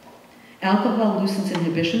 Alcohol loosens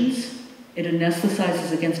inhibitions. It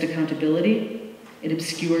anesthetizes against accountability. It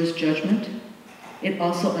obscures judgment. It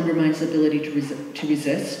also undermines the ability to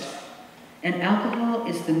resist. And alcohol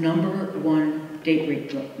is the #1 date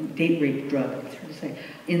rape drug, it's hard to say,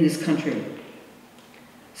 in this country.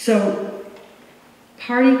 So,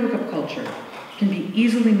 party hookup culture can be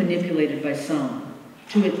easily manipulated by some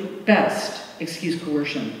to, at best, excuse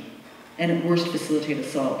coercion, and at worst, facilitate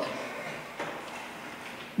assault.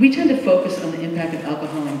 We tend to focus on the impact of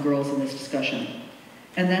alcohol on girls in this discussion,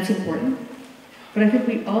 and that's important. But I think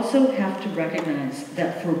we also have to recognize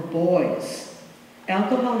that for boys,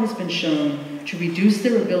 alcohol has been shown to reduce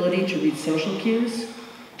their ability to read social cues,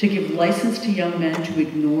 to give license to young men to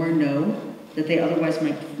ignore no that they otherwise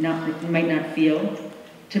might not feel,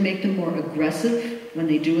 to make them more aggressive when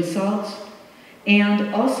they do assault,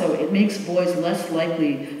 and also it makes boys less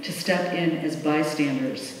likely to step in as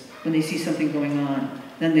bystanders when they see something going on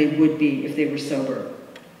than they would be if they were sober.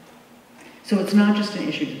 So it's not just an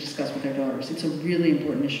issue to discuss with our daughters, it's a really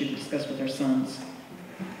important issue to discuss with our sons.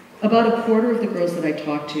 About a quarter of the girls that I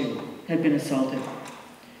talked to had been assaulted.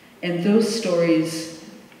 And those stories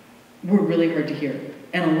were really hard to hear,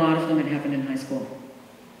 and a lot of them had happened in high school.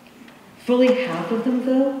 Fully half of them,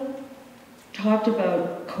 though, talked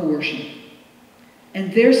about coercion.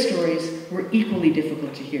 And their stories were equally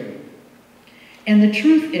difficult to hear. And the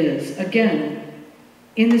truth is, again,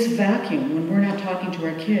 in this vacuum, when we're not talking to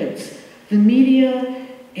our kids, the media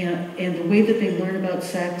and the way that they learn about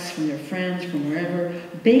sex from their friends, from wherever,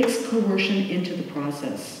 bakes coercion into the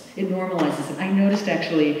process. It normalizes it. I noticed,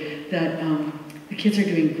 actually, that the kids are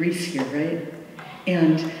doing Grease here, right?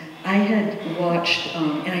 And I had watched,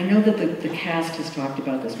 and I know that the cast has talked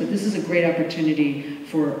about this, but this is a great opportunity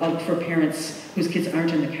for parents whose kids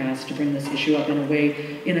aren't in the cast to bring this issue up in a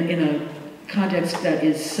way, in a context that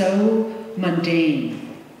is so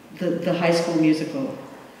mundane, the high school musical.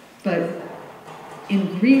 But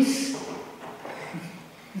in Grease,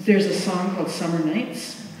 there's a song called Summer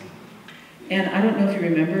Nights, and I don't know if you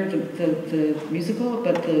remember the musical,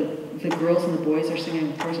 but the girls and the boys are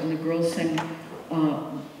singing, of course, and the girls sing,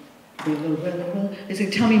 they say,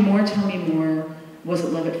 tell me more, was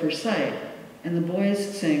it love at first sight? And the boys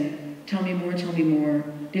sing, tell me more,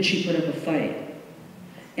 did she put up a fight?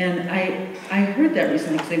 And I heard that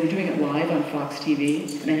recently because they were doing it live on Fox TV,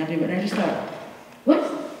 and I just thought,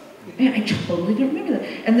 what? Man, I totally don't remember that.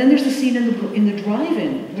 And then there's the scene in the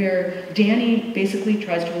drive-in where Danny basically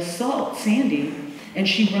tries to assault Sandy, and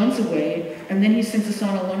she runs away, and then he sings a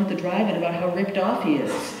song alone at the drive-in about how ripped off he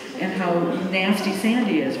is. and how nasty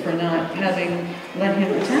Sandy is for not having let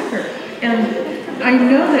him attack her. And I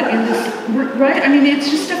know that in this, right? I mean, it's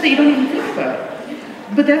just stuff that you don't even think about.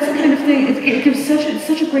 But that's the kind of thing, it gives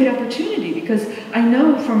such a great opportunity, because I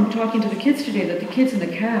know from talking to the kids today that the kids in the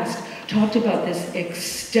cast talked about this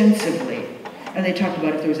extensively. And they talked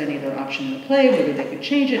about if there was any other option in the play, whether they could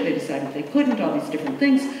change it, they decided they couldn't, all these different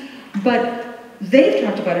things. But they've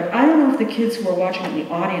talked about it. I don't know if the kids who are watching it in the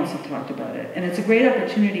audience have talked about it. And it's a great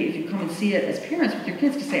opportunity if you come and see it as parents with your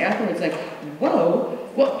kids to say afterwards, like, whoa,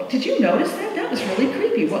 well, did you notice that? That was really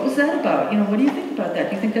creepy. What was that about? You know, what do you think about that?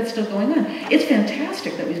 Do you think that's still going on? It's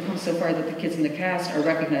fantastic that we've come so far that the kids in the cast are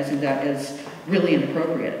recognizing that as really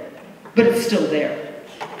inappropriate. But it's still there.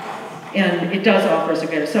 And it does offer us a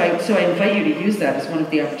greater, so I invite you to use that as one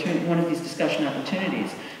of these discussion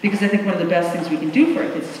opportunities, because I think one of the best things we can do for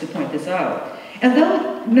our kids is to point this out. And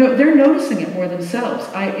they're noticing it more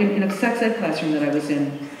themselves. In a sex ed classroom that I was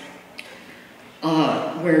in,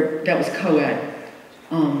 where that was co-ed,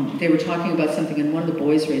 they were talking about something, and one of the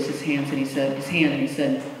boys raised his hand, and he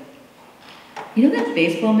said, you know that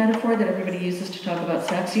baseball metaphor that everybody uses to talk about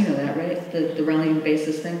sex? You know that, right? The rallying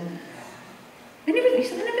basis thing? I never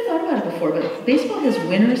thought about it before, but baseball has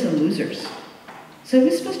winners and losers. So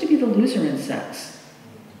who's supposed to be the loser in sex?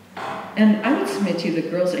 And I would submit to you that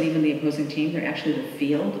girls and even the opposing team, they're actually the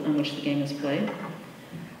field on which the game is played.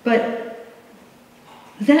 But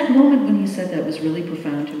that moment when he said that was really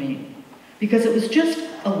profound to me, because it was just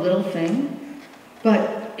a little thing,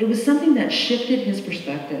 but it was something that shifted his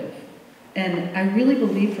perspective. And I really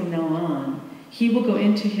believe from now on, he will go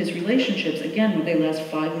into his relationships, again, whether they last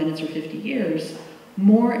 5 minutes or 50 years,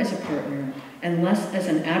 more as a partner and less as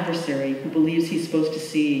an adversary who believes he's supposed to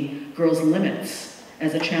see girls' limits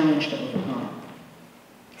as a challenge to overcome.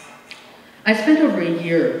 I spent over a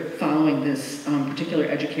year following this particular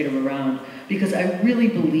educator around because I really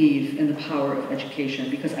believe in the power of education,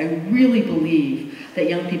 because I really believe that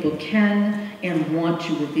young people can and want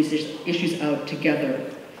to work these issues out together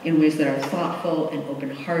in ways that are thoughtful and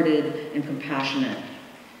open-hearted and compassionate.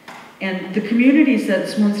 And the communities that,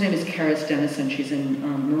 this woman's name is Karis Dennison, she's in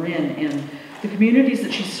Marin, and the communities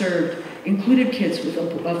that she served included kids with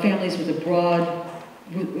families with a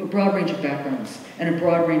broad range of backgrounds and a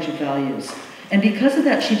broad range of values. And because of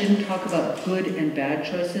that, she didn't talk about good and bad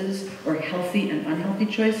choices or healthy and unhealthy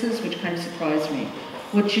choices, which kind of surprised me.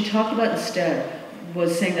 What she talked about instead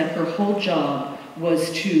was saying that her whole job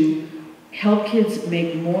was to help kids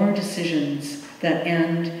make more decisions that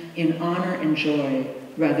end in honor and joy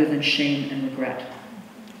rather than shame and regret.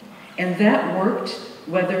 And that worked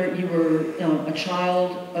whether you were a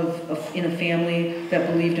child in a family that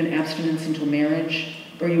believed in abstinence until marriage,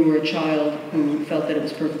 or you were a child who felt that it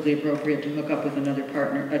was perfectly appropriate to hook up with another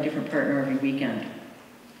partner, a different partner every weekend.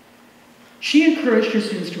 She encouraged her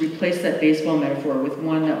students to replace that baseball metaphor with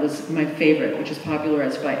one that was my favorite, which is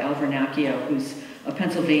popularized by Al Vernacchio, who's a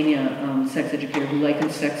Pennsylvania sex educator who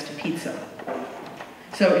likens sex to pizza.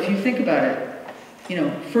 So if you think about it, you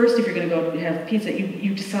know, first if you're going to go have pizza,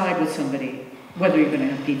 you decide with somebody whether you're going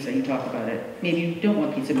to have pizza, you talk about it. Maybe you don't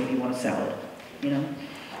want pizza, maybe you want a salad, you know.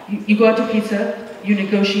 You go out to pizza, you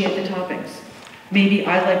negotiate the toppings. Maybe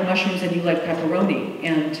I like mushrooms and you like pepperoni,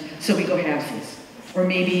 and so we go halvesies. Or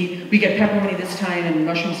maybe we get pepperoni this time and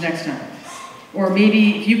mushrooms next time. Or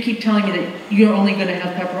maybe if you keep telling me that you're only going to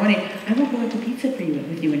have pepperoni, I won't go out to pizza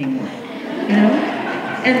with you anymore, you know?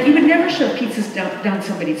 And you would never shove pizzas down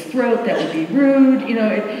somebody's throat, that would be rude, you know.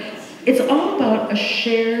 It's all about a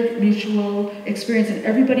shared mutual experience, and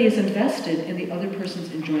everybody is invested in the other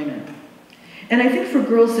person's enjoyment. And I think for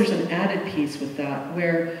girls there's an added piece with that,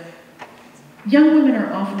 where young women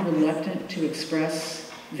are often reluctant to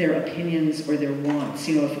express their opinions or their wants.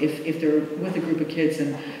 You know, if they're with a group of kids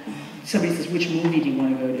and somebody says, which movie do you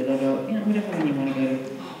want to go to? They'll go, you know, whatever one you want to go to.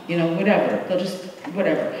 You know, whatever. They'll just,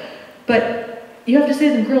 whatever. But you have to say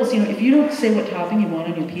to them, girls, you know, if you don't say what topping you want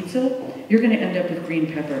on your pizza, you're going to end up with green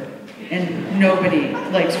pepper. And nobody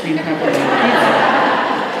likes green pepper on their pizza.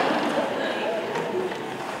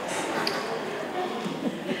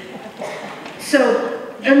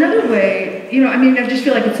 So another way, you know, I mean, I just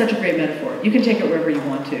feel like it's such a great metaphor. You can take it wherever you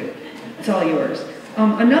want to. It's all yours.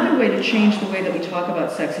 Another way to change the way that we talk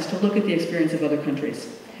about sex is to look at the experience of other countries.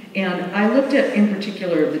 And I looked at, in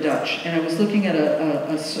particular, the Dutch, and I was looking at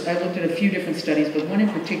I looked at a few different studies, but one in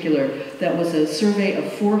particular that was a survey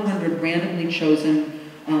of 400 randomly chosen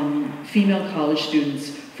female college students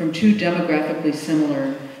from two demographically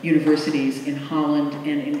similar universities in Holland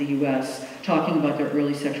and in the US, talking about their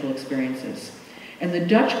early sexual experiences. And the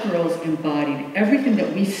Dutch girls embodied everything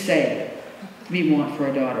that we say we want for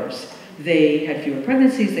our daughters. they had fewer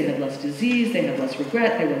pregnancies, they had less disease, they had less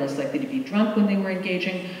regret, they were less likely to be drunk when they were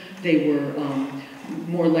engaging, they were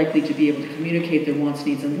more likely to be able to communicate their wants,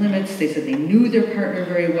 needs, and limits. They said they knew their partner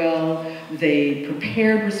very well, they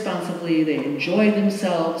prepared responsibly, they enjoyed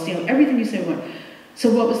themselves, you know, everything you say.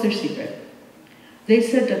 So what was their secret? They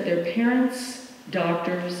said that their parents,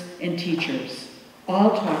 doctors, and teachers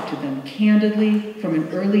all talked to them candidly from an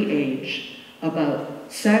early age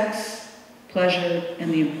about sex, pleasure,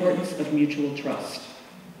 and the importance of mutual trust.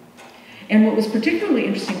 And what was particularly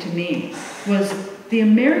interesting to me was the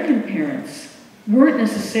American parents weren't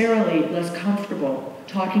necessarily less comfortable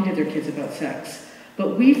talking to their kids about sex,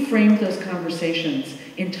 but we framed those conversations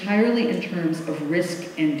entirely in terms of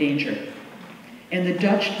risk and danger. And the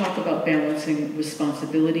Dutch talk about balancing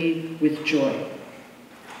responsibility with joy.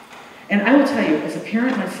 And I will tell you, as a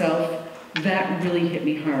parent myself, that really hit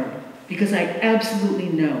me hard, because I absolutely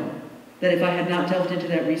know that if I had not delved into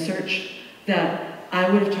that research, that I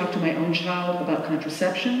would have talked to my own child about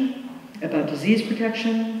contraception, about disease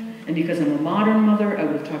protection, and because I'm a modern mother, I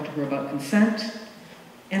would have talked to her about consent,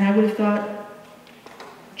 and I would have thought,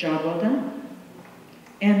 job well done.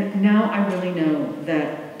 And now I really know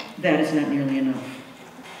that that is not nearly enough.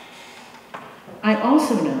 I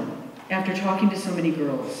also know, after talking to so many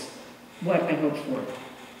girls, what I hope for.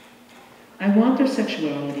 I want their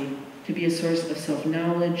sexuality to be a source of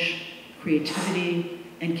self-knowledge, creativity,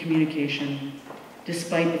 and communication,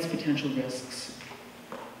 despite its potential risks.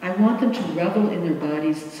 I want them to revel in their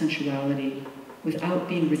body's sensuality without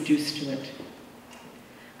being reduced to it.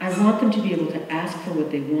 I want them to be able to ask for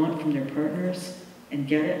what they want from their partners and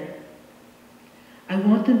get it. I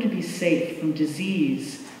want them to be safe from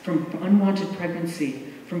disease, from unwanted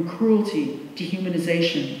pregnancy, from cruelty,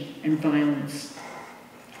 dehumanization, and violence.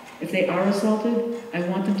 If they are assaulted, I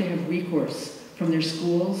want them to have recourse from their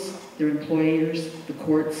schools, their employers, the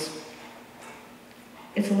courts.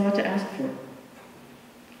 It's a lot to ask for,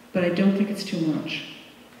 but I don't think it's too much.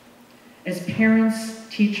 As parents,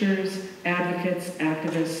 teachers, advocates,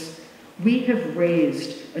 activists, we have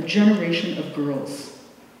raised a generation of girls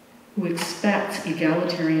who expect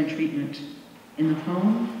egalitarian treatment in the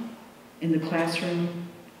home, in the classroom,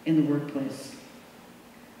 in the workplace.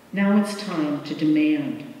 Now it's time to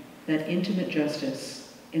demand that intimate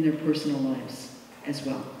justice in their personal lives as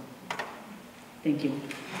well. Thank you.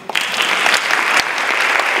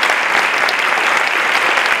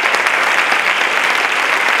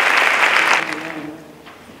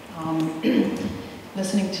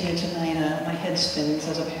 Listening to you tonight, my head spins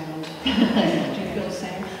as a parent. Do you feel the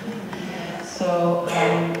same? So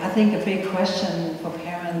I think a big question for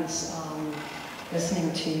parents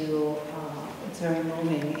listening to you, it's very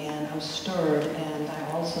moving, and I'm stirred, and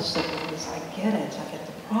I also sit with this, I get it, I get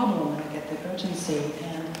the problem, and I get the urgency,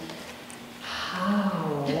 and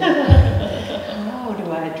how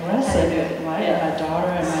do I address it, right, with my daughter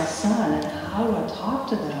and my son, and how do I talk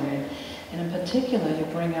to them? And in particular, you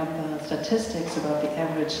bring up statistics about the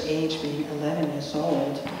average age being 11 years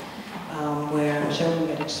old, where children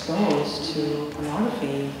get exposed to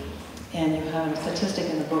pornography. And you have a statistic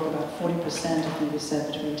in the book about 40%, I think you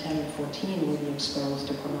said, between 10 and 14 will be exposed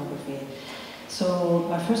to pornography. So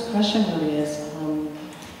my first question really is,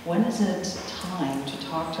 when is it time to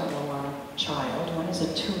talk to our child? When is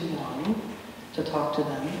it too young to talk to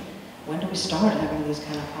them? When do we start having these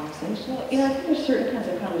kind of conversations? Well, you know, I think there's certain kinds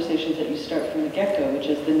of conversations that you start from the get-go, which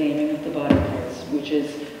is the naming of the body parts, which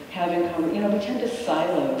is having, you know, we tend to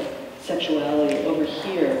silo sexuality over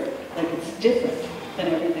here like it's different than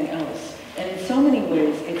everything else. And in so many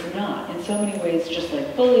ways, it's not. In so many ways, just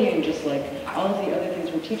like bullying, just like all of the other things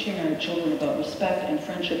we're teaching our children about respect and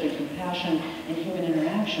friendship and compassion and human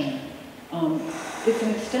interaction, it's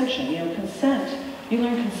an extension. You know, consent, you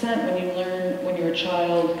learn consent when you're a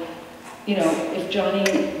child. You know, if Johnny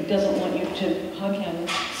doesn't want you to hug him,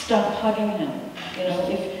 stop hugging him. You know,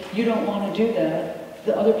 if you don't want to do that,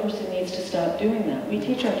 the other person needs to stop doing that. We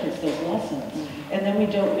teach our kids those lessons, and then we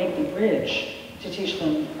don't make the bridge to teach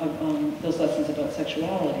them those lessons about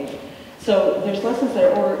sexuality. So there's lessons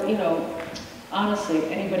there, or, you know, honestly,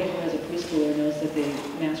 anybody who has a preschooler knows that they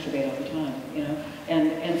masturbate all the time, you know?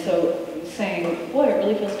 And so saying, boy, it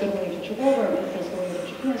really feels good when you touch your vulva, it really feels good when you touch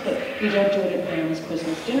your penis, but you don't do it at Grandma's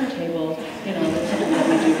Christmas dinner table, you know, that's something that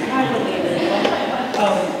we do privately,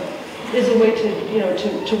 is a way to, you know,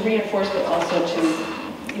 to reinforce, but also to,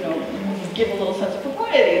 you know, give a little sense of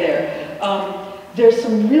propriety there. There's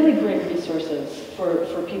some really great resources for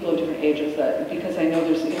people of different ages, that, because I know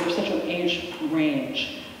there's such an age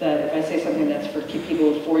range that if I say something that's for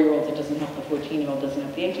people with 4-year-olds, it doesn't help the 14-year-old, doesn't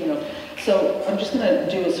help the 18-year-old. So I'm just going to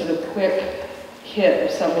do a sort of quick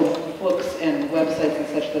hit several books and websites and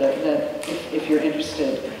such that if you're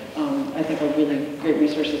interested, I think are really great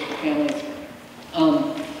resources for families.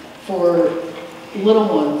 For little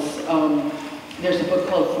ones, there's a book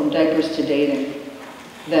called From Diapers to Dating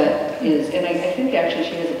that is, and I think actually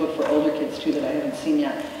she has a book for older kids too that I haven't seen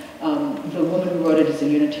yet. The woman who wrote it is a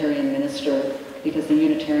Unitarian minister, because the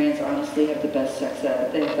Unitarians honestly have the best sex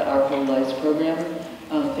ed. They have the Our Whole Lives program.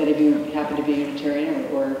 If any of you happen to be a Unitarian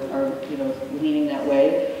or are leaning that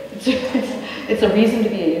way, it's a reason to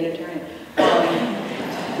be a Unitarian.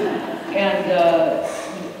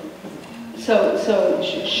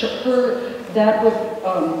 That book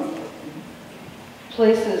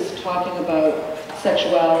places talking about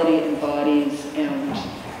sexuality and bodies and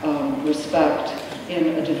respect in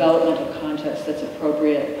a developmental context that's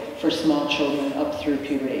appropriate for small children up through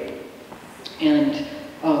puberty. And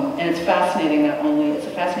it's fascinating. It's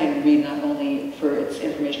a fascinating read not only for its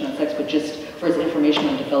information on sex, but just for its information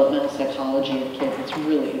on developmental psychology of kids. It's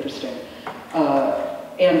really interesting.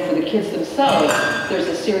 And for the kids themselves, there's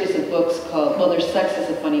a series of books called, well, there's Sex is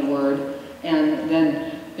a Funny Word, and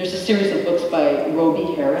then there's a series of books by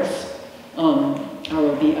Roby Harris,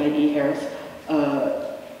 R-O-B-I-E Harris.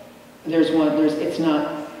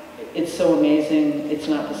 It's so amazing, it's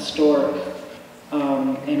not historic,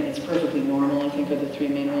 and it's perfectly normal, I think, are the three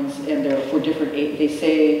main ones, and they're for different age. They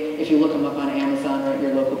say, if you look them up on Amazon or at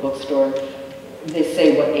your local bookstore, they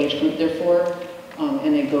say what age group they're for,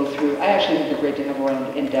 and they go through, I actually think they're great to have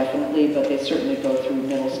around indefinitely, but they certainly go through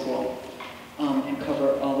middle school and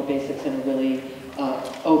cover all the basics in a really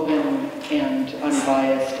open and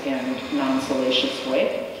unbiased and non-salacious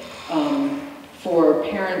way. For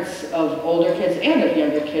parents of older kids and of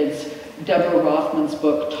younger kids, Deborah Rothman's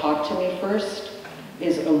book, Talk to Me First,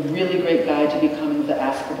 is a really great guide to becoming the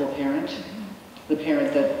askable parent, the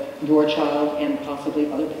parent that your child and possibly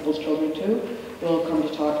other people's children too will come to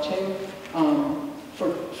talk to.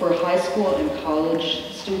 For high school and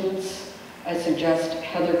college students, I suggest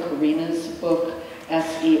Heather Karina's book,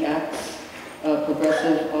 SEX,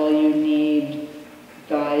 Progressive All You Need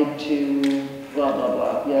Guide to blah, blah,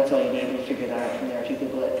 blah. Yeah, that's all you need. You'll figure that out from there if you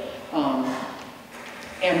Google it.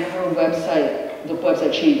 And her website, the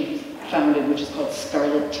website she founded, which is called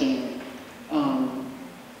Scarlet Teen,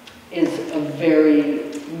 is a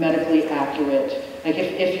very medically accurate, like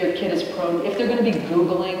if your kid is prone, if they're going to be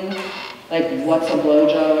Googling, like what's a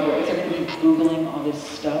blowjob, or if they're going to be Googling all this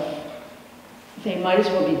stuff, they might as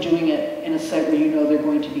well be doing it in a site where you know they're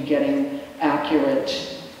going to be getting accurate,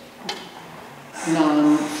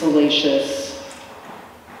 non-salacious,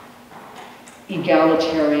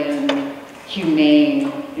 egalitarian, humane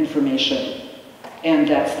information. And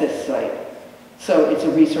that's this site. So it's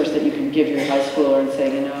a resource that you can give your high schooler and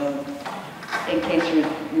say, in case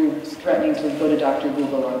you're threatening to go to Dr.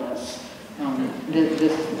 Google on this, this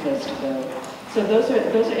is the place to go. So those are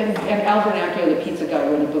and Al Vernacchio, the pizza guy,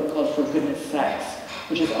 wrote a book called For Goodness Sex,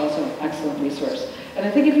 which is also an excellent resource. And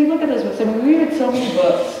I think if you look at those books, I mean, we read so many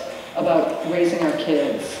books about raising our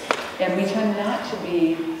kids, and we tend not to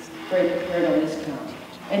be very prepared on this count.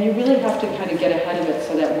 And you really have to kind of get ahead of it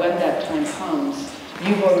so that when that time comes,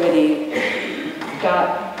 you've already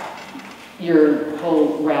got your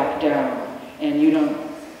whole rap down, and you don't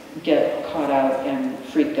get caught out and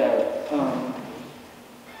freaked out.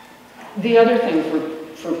 The other thing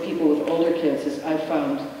for people with older kids is I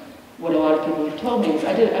found what a lot of people have told me is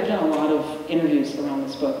I've done a lot of interviews around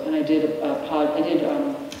this book, and I did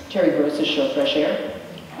Terry Gross's show Fresh Air,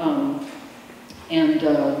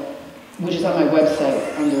 which is on my website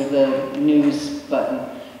under the news button,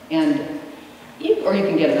 or you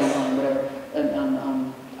can get it online, whatever,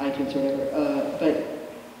 on iTunes or whatever. But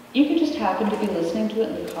you can just happen to be listening to it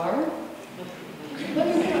in the car.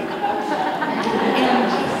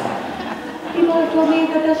 And people have told me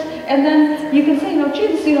that this, and then you can say, gee,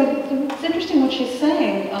 it's interesting what she's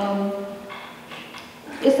saying.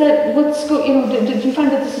 Is that did you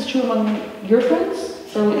find that this is true among your friends?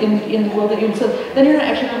 So in the world that you're in, so then you're not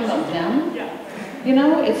actually talking about them. Yeah.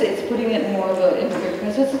 It's putting it more of a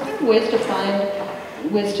because it's kind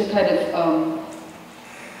of ways to kind of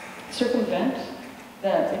circumvent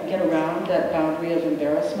that and get around that boundary of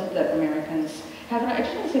embarrassment that Americans have. And I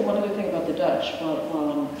just want to say one other thing about the Dutch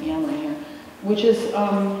while I'm yammering here, which is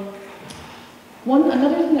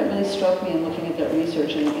another thing that really struck me in looking at that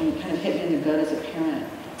research and kind of hit me in the gut as a parent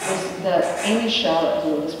was that Amy Shallot,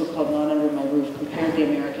 who wrote this book called Not Under My Roof, compared the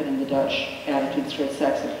American and the Dutch attitudes towards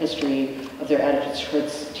sex and history of their attitudes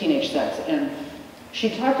towards teenage sex. And she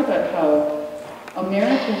talked about how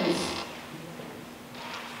Americans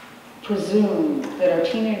presume that our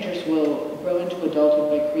teenagers will grow into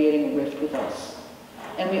adulthood by creating a rift with us.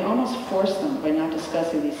 And we almost force them, by not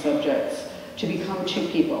discussing these subjects, to become two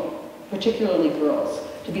people, particularly girls,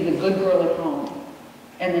 to be the good girl at home,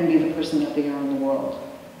 and then be the person that they are in the world.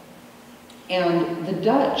 And the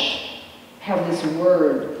Dutch have this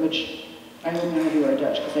word, which I hope none of you are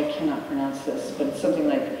Dutch, because I cannot pronounce this, but it's something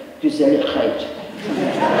like gezelligheid.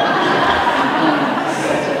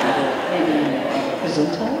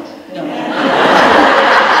 Gesundheit? No.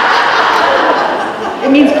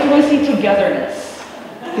 It means cozy togetherness.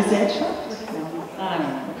 Gesellschaft? No. I don't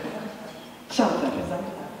know. Something.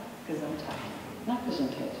 Gesundheit. Not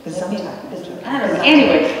Gesundheit. Gesundheit. I don't know.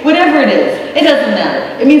 Anyway, whatever it is, it doesn't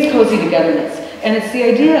matter. It means cozy togetherness. And it's the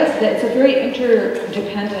idea that it's a very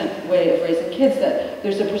interdependent way of raising kids, that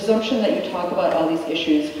there's a presumption that you talk about all these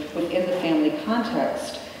issues within the family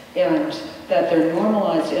context, and that they're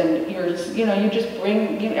normalized, and you just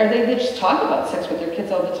bring, or they just talk about sex with their kids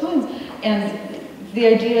all the time. And the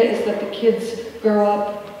idea is that the kids grow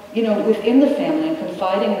up, within the family and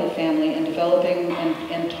confiding in the family and developing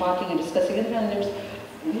and talking and discussing in the family. There's,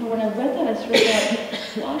 when I read that, I sort of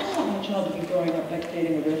thought, well, I don't want my child to be growing up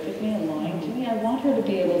dating a riff with me and lying to me. I want her to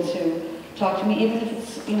be able to talk to me, even if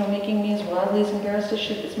it's, making me as wildly as embarrassed as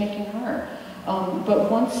it's making her. But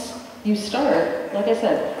once you start, like I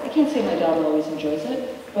said, I can't say my daughter always enjoys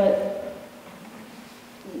it, but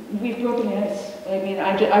we've broken the ice. I mean,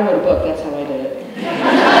 I wrote a book, that's how I did it.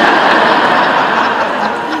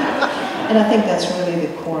 And I think that's really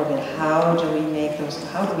the core of it. How do we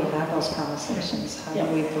have those conversations? How do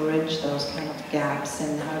we bridge those kind of gaps?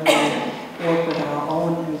 And how do we work with our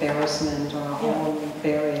own embarrassment or our own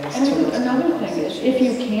barriers? And another thing is, if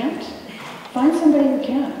you can't, find somebody who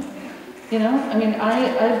can. I mean,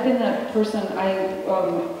 I've been that person. I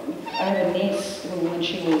have a niece who, when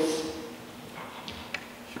she was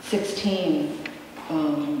 16,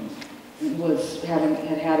 was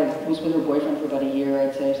with her boyfriend for about a year,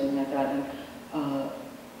 I'd say, something like that. And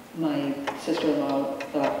my sister-in-law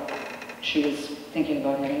thought she was thinking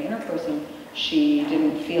about having an interperson. She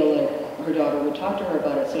didn't feel like her daughter would talk to her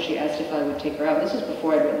about it, so she asked if I would take her out. This was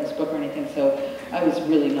before I'd written this book or anything, so I was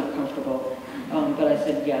really not comfortable. But I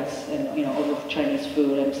said yes, and over Chinese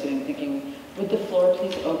food, I'm sitting thinking, would the floor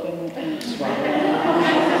please open and swallow?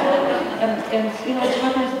 and I talked and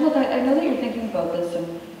I said, look, I know that you're thinking about this,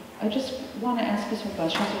 and I just want to ask you some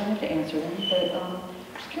questions. You don't have to answer them, but I'm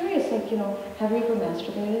just curious, have you ever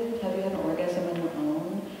masturbated? Have you had an orgasm on your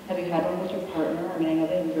own? Have you had one with your partner? I mean, I know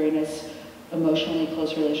they have a very nice, emotionally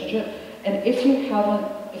close relationship. And if you haven't,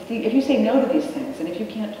 if you say no to these things, and if you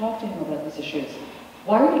can't talk to him about these issues,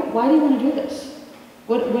 why do you want to do this?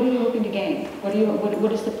 What are you hoping to gain?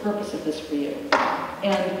 What is the purpose of this for you?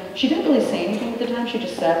 And she didn't really say anything at the time. She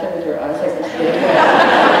just sat there with her eyes like this big.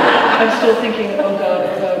 I'm still thinking, oh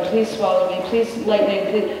God, please swallow me, please lightning,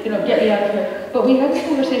 please, get me out of here. But we had this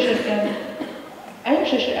conversation, and I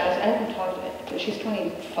actually should ask, I haven't talked to her, she's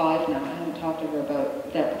 25 now, I haven't talked to her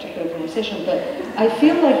about that particular conversation, but I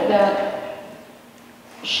feel like that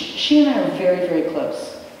she and I are very, very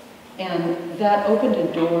close. And that opened a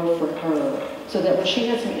door for her, so that when she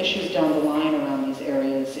had some issues down the line around these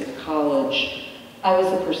areas in college, I was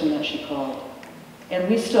the person that she called. And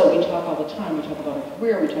we talk all the time. We talk about her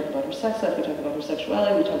career, we talk about her sex life, we talk about her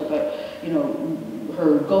sexuality, we talk about,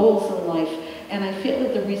 her goals in life. And I feel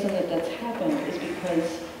that the reason that that's happened is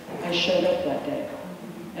because I showed up that day.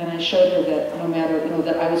 And I showed her that no matter,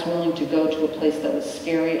 that I was willing to go to a place that was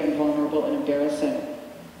scary and vulnerable and embarrassing,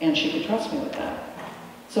 and she could trust me with that.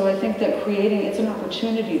 So I think that it's an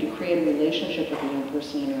opportunity to create a relationship with a young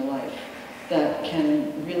person in your life that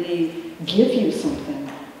can really give you something,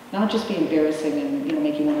 not just be embarrassing and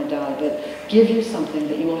make you want to die, but give you something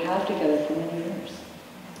that you will have together for many years.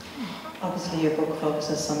 Obviously your book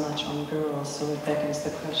focuses so much on girls, so it beckons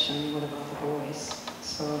the question, what about the boys?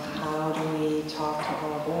 So how do we talk to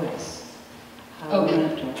our boys? We're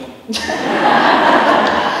not talking.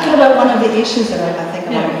 But one of the issues that I think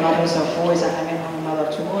about mothers of boys, I'm a mother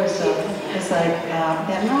of two boys, so it's like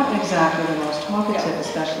they're not exactly the most talkative,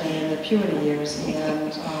 especially in the puberty years,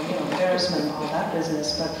 and embarrassment and all that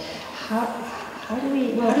business. But how do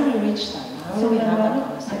we reach them? How do we have that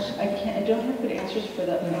conversation? I don't have good answers for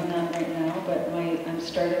that on that right now, but I'm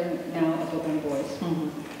starting now a book on boys. Mm-hmm.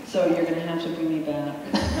 So you're going to have to bring me back.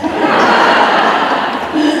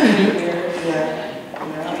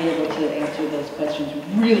 I'll be able to answer those questions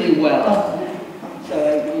really well. So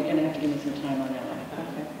you're going to have to give me some time on that one.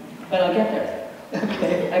 Okay. But I'll get there.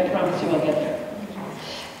 Okay. I promise you I'll get there.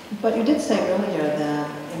 But you did say earlier that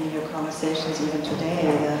in your conversations, even today,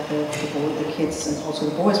 that the kids and also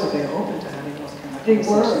the boys were very open to having those kind of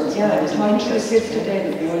conversations. They were, talking to the kids today,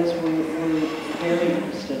 the boys were very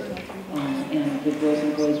interested, and the boys and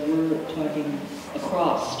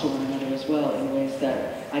across to one another as well in ways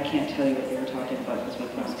that I can't tell you what they were talking about because we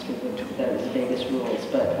promised that was Vegas rules,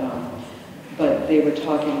 but they were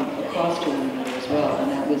talking across to one another as well,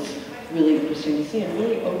 and that was really interesting to see in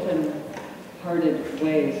really open-hearted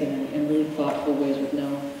ways and in really thoughtful ways with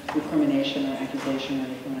no recrimination or accusation or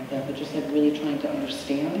anything like that, but just like really trying to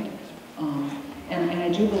understand. And I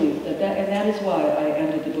do believe that is why I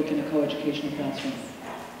ended the book in a co-educational classroom,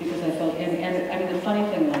 because I felt, and I mean the funny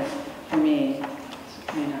thing was for me,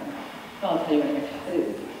 I'll tell you anyway.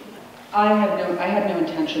 I had no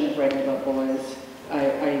intention of writing about boys.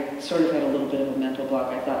 I sort of had a little bit of a mental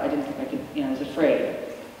block. I didn't think I could, I was afraid.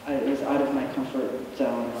 It was out of my comfort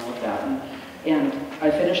zone and all of that. And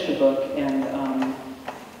I finished the book, and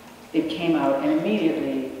it came out, and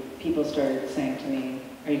immediately people started saying to me,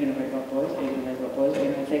 "Are you going to write about boys? Are you going to write about boys?"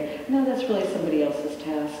 And I'd say, "No, that's really somebody else's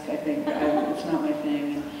task. I think it's not my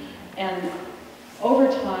thing." And over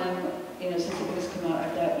time, since the book has come out, I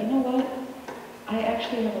thought, you know what? I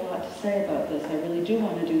actually have a lot to say about this. I really do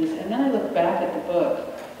want to do this. And then I look back at the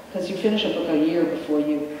book, because you finish a book a year before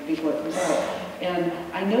it comes out. And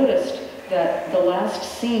I noticed that the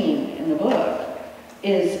last scene in the book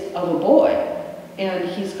is of a boy. And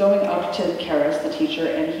he's going up to Karis, the teacher,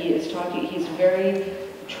 and he is talking. He's very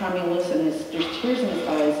tremulous, and there's tears in his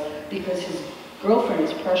eyes because his girlfriend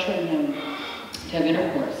is pressuring him to have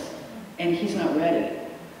intercourse, and he's not ready.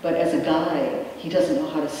 But as a guy, he doesn't know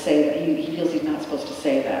how to say that. He feels he's not supposed to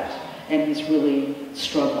say that, and he's really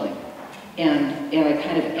struggling. And I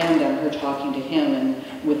kind of end on her talking to him, and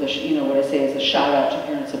with what I say is a shout out to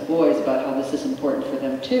parents of boys about how this is important for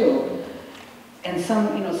them too. And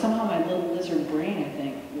somehow my little lizard brain, I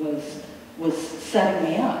think, was setting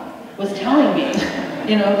me up, was telling me,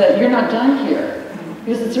 that you're not done here,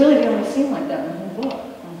 because it's really the only scene like that in the whole book.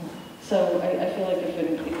 So I feel like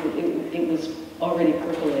if it was already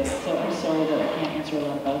percolated, so I'm sorry that I can't answer a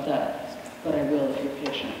lot about that, but I will if you're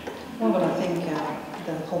patient. Well, but I think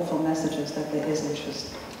the hopeful message is that there is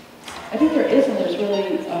interest. I think there is, and there's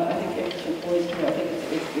really, I think interest with boys too. I think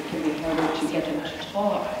it can be harder to get them to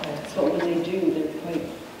talk, but when they do, they're quite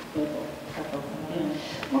vocal. Yeah.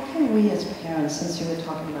 What can we as parents, since you were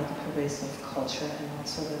talking about the pervasive culture and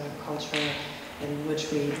also the culture in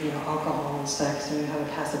which we, alcohol and sex, and you have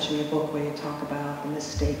a passage in your book where you talk about the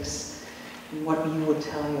mistakes, what you would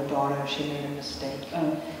tell your daughter if she made a mistake.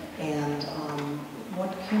 And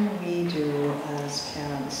what can we do as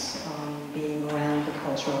parents, being around the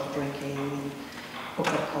culture of drinking and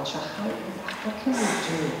hookup culture? What can we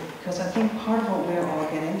do? Because I think part of what we're all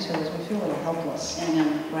getting into is we feel a little helpless,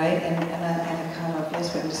 right? And it kind of,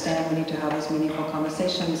 yes, we understand we need to have these meaningful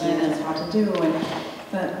conversations, and it's hard to do.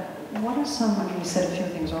 But what are some, you said a few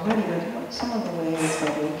things already, but what are some of the ways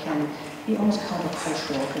that we can be almost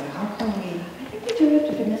countercultural here? How can we? I think we do have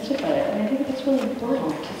to demystify it. I think it's really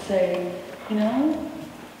important to say,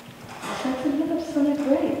 sex and hookups are not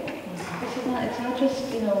great. It's not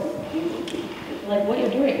just, like what you're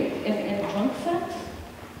doing. In drunk sex,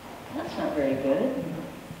 that's not very good.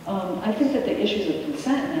 I think that the issues of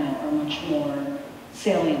consent now are much more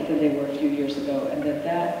salient than they were a few years ago, and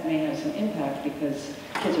that may have some impact because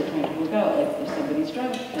kids are trying to work out, like if somebody's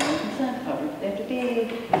drunk, can they consent, how drunk they have to be,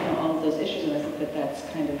 all of those issues, and I think that that's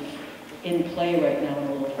kind of in play right now and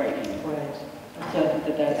a little frightening. Right. So I think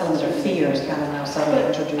that that's element of fear is kind of now suddenly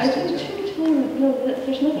introduced into it. I think too, that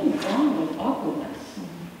there's nothing wrong with awkwardness.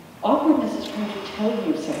 Awkwardness is trying to tell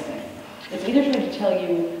you something. It's either trying to tell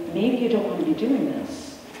you, maybe you don't want to be doing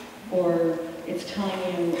this, or it's telling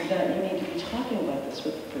you that you need to be talking about this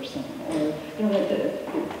with the person, or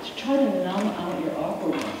to try to numb out your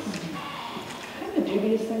awkwardness. Kind of a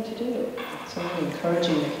dubious thing to do. So really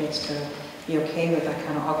encouraging the kids to be okay with that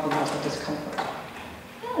kind of awkwardness or discomfort.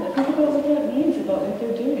 Yeah, to think about what that means about what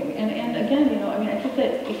they're doing. And again, I think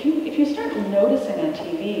that if you start noticing on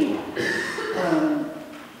TV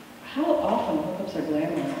how often hookups are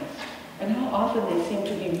glamorized, and how often they seem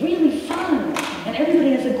to be really fun, and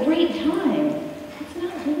everybody has a great time, it's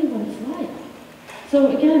not really what it's like.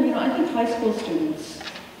 So again, I think high school students,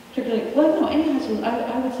 particularly, any high school,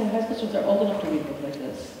 I would say high school students are old enough to read a book like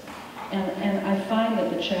this. And I find that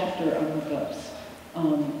the chapter on hookups,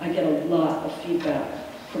 I get a lot of feedback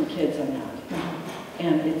from kids on that.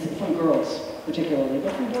 And it's from girls particularly,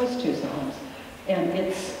 but from boys too sometimes. And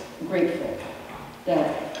it's grateful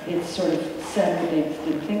that it's sort of said what they've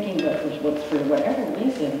been thinking, but for whatever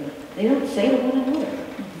reason, they don't say to one another.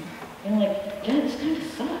 Like, yeah, this kind of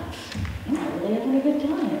sucks. I'm not really having a good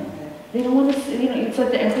time. They don't want to, it's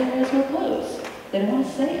like the emperor has no clothes. They don't want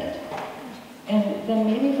to say it. And then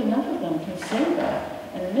maybe if enough of them can say that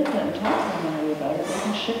and admit that and talk to one another about it, they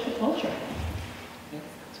can shift the culture.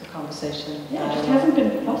 It's a conversation. Yeah, it just hasn't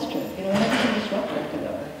been questioned. You know, it hasn't been disrupted.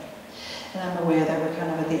 And I'm aware that we're kind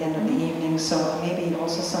of at the end of the evening, so maybe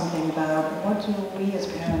also something about what do we as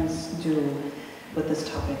parents do with this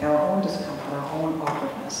topic, our own discomfort, our own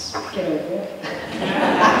awkwardness. Get over it.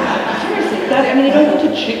 Seriously, I mean, you don't have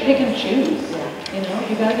to pick and choose. Yeah. You know,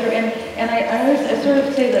 you gotta get it. And I always sort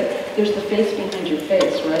of say, like, there's the face behind your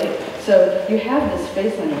face, right? So you have this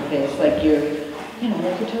face on your face, like you're, you know,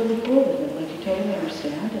 like you're totally cool with it, like you totally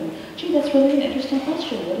understand. And gee, that's really an interesting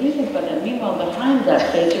question. What do you think about that? Meanwhile, behind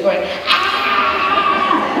that face, you're going,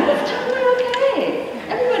 ah! It's totally okay.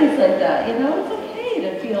 Everybody's like that, you know. It's okay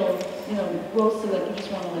to feel, you know, grossly like you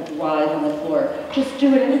just want to like writhe on the floor. Just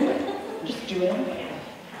do it anyway. Just do it anyway.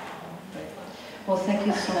 Well, thank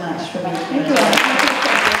you so much for being here. Thank you.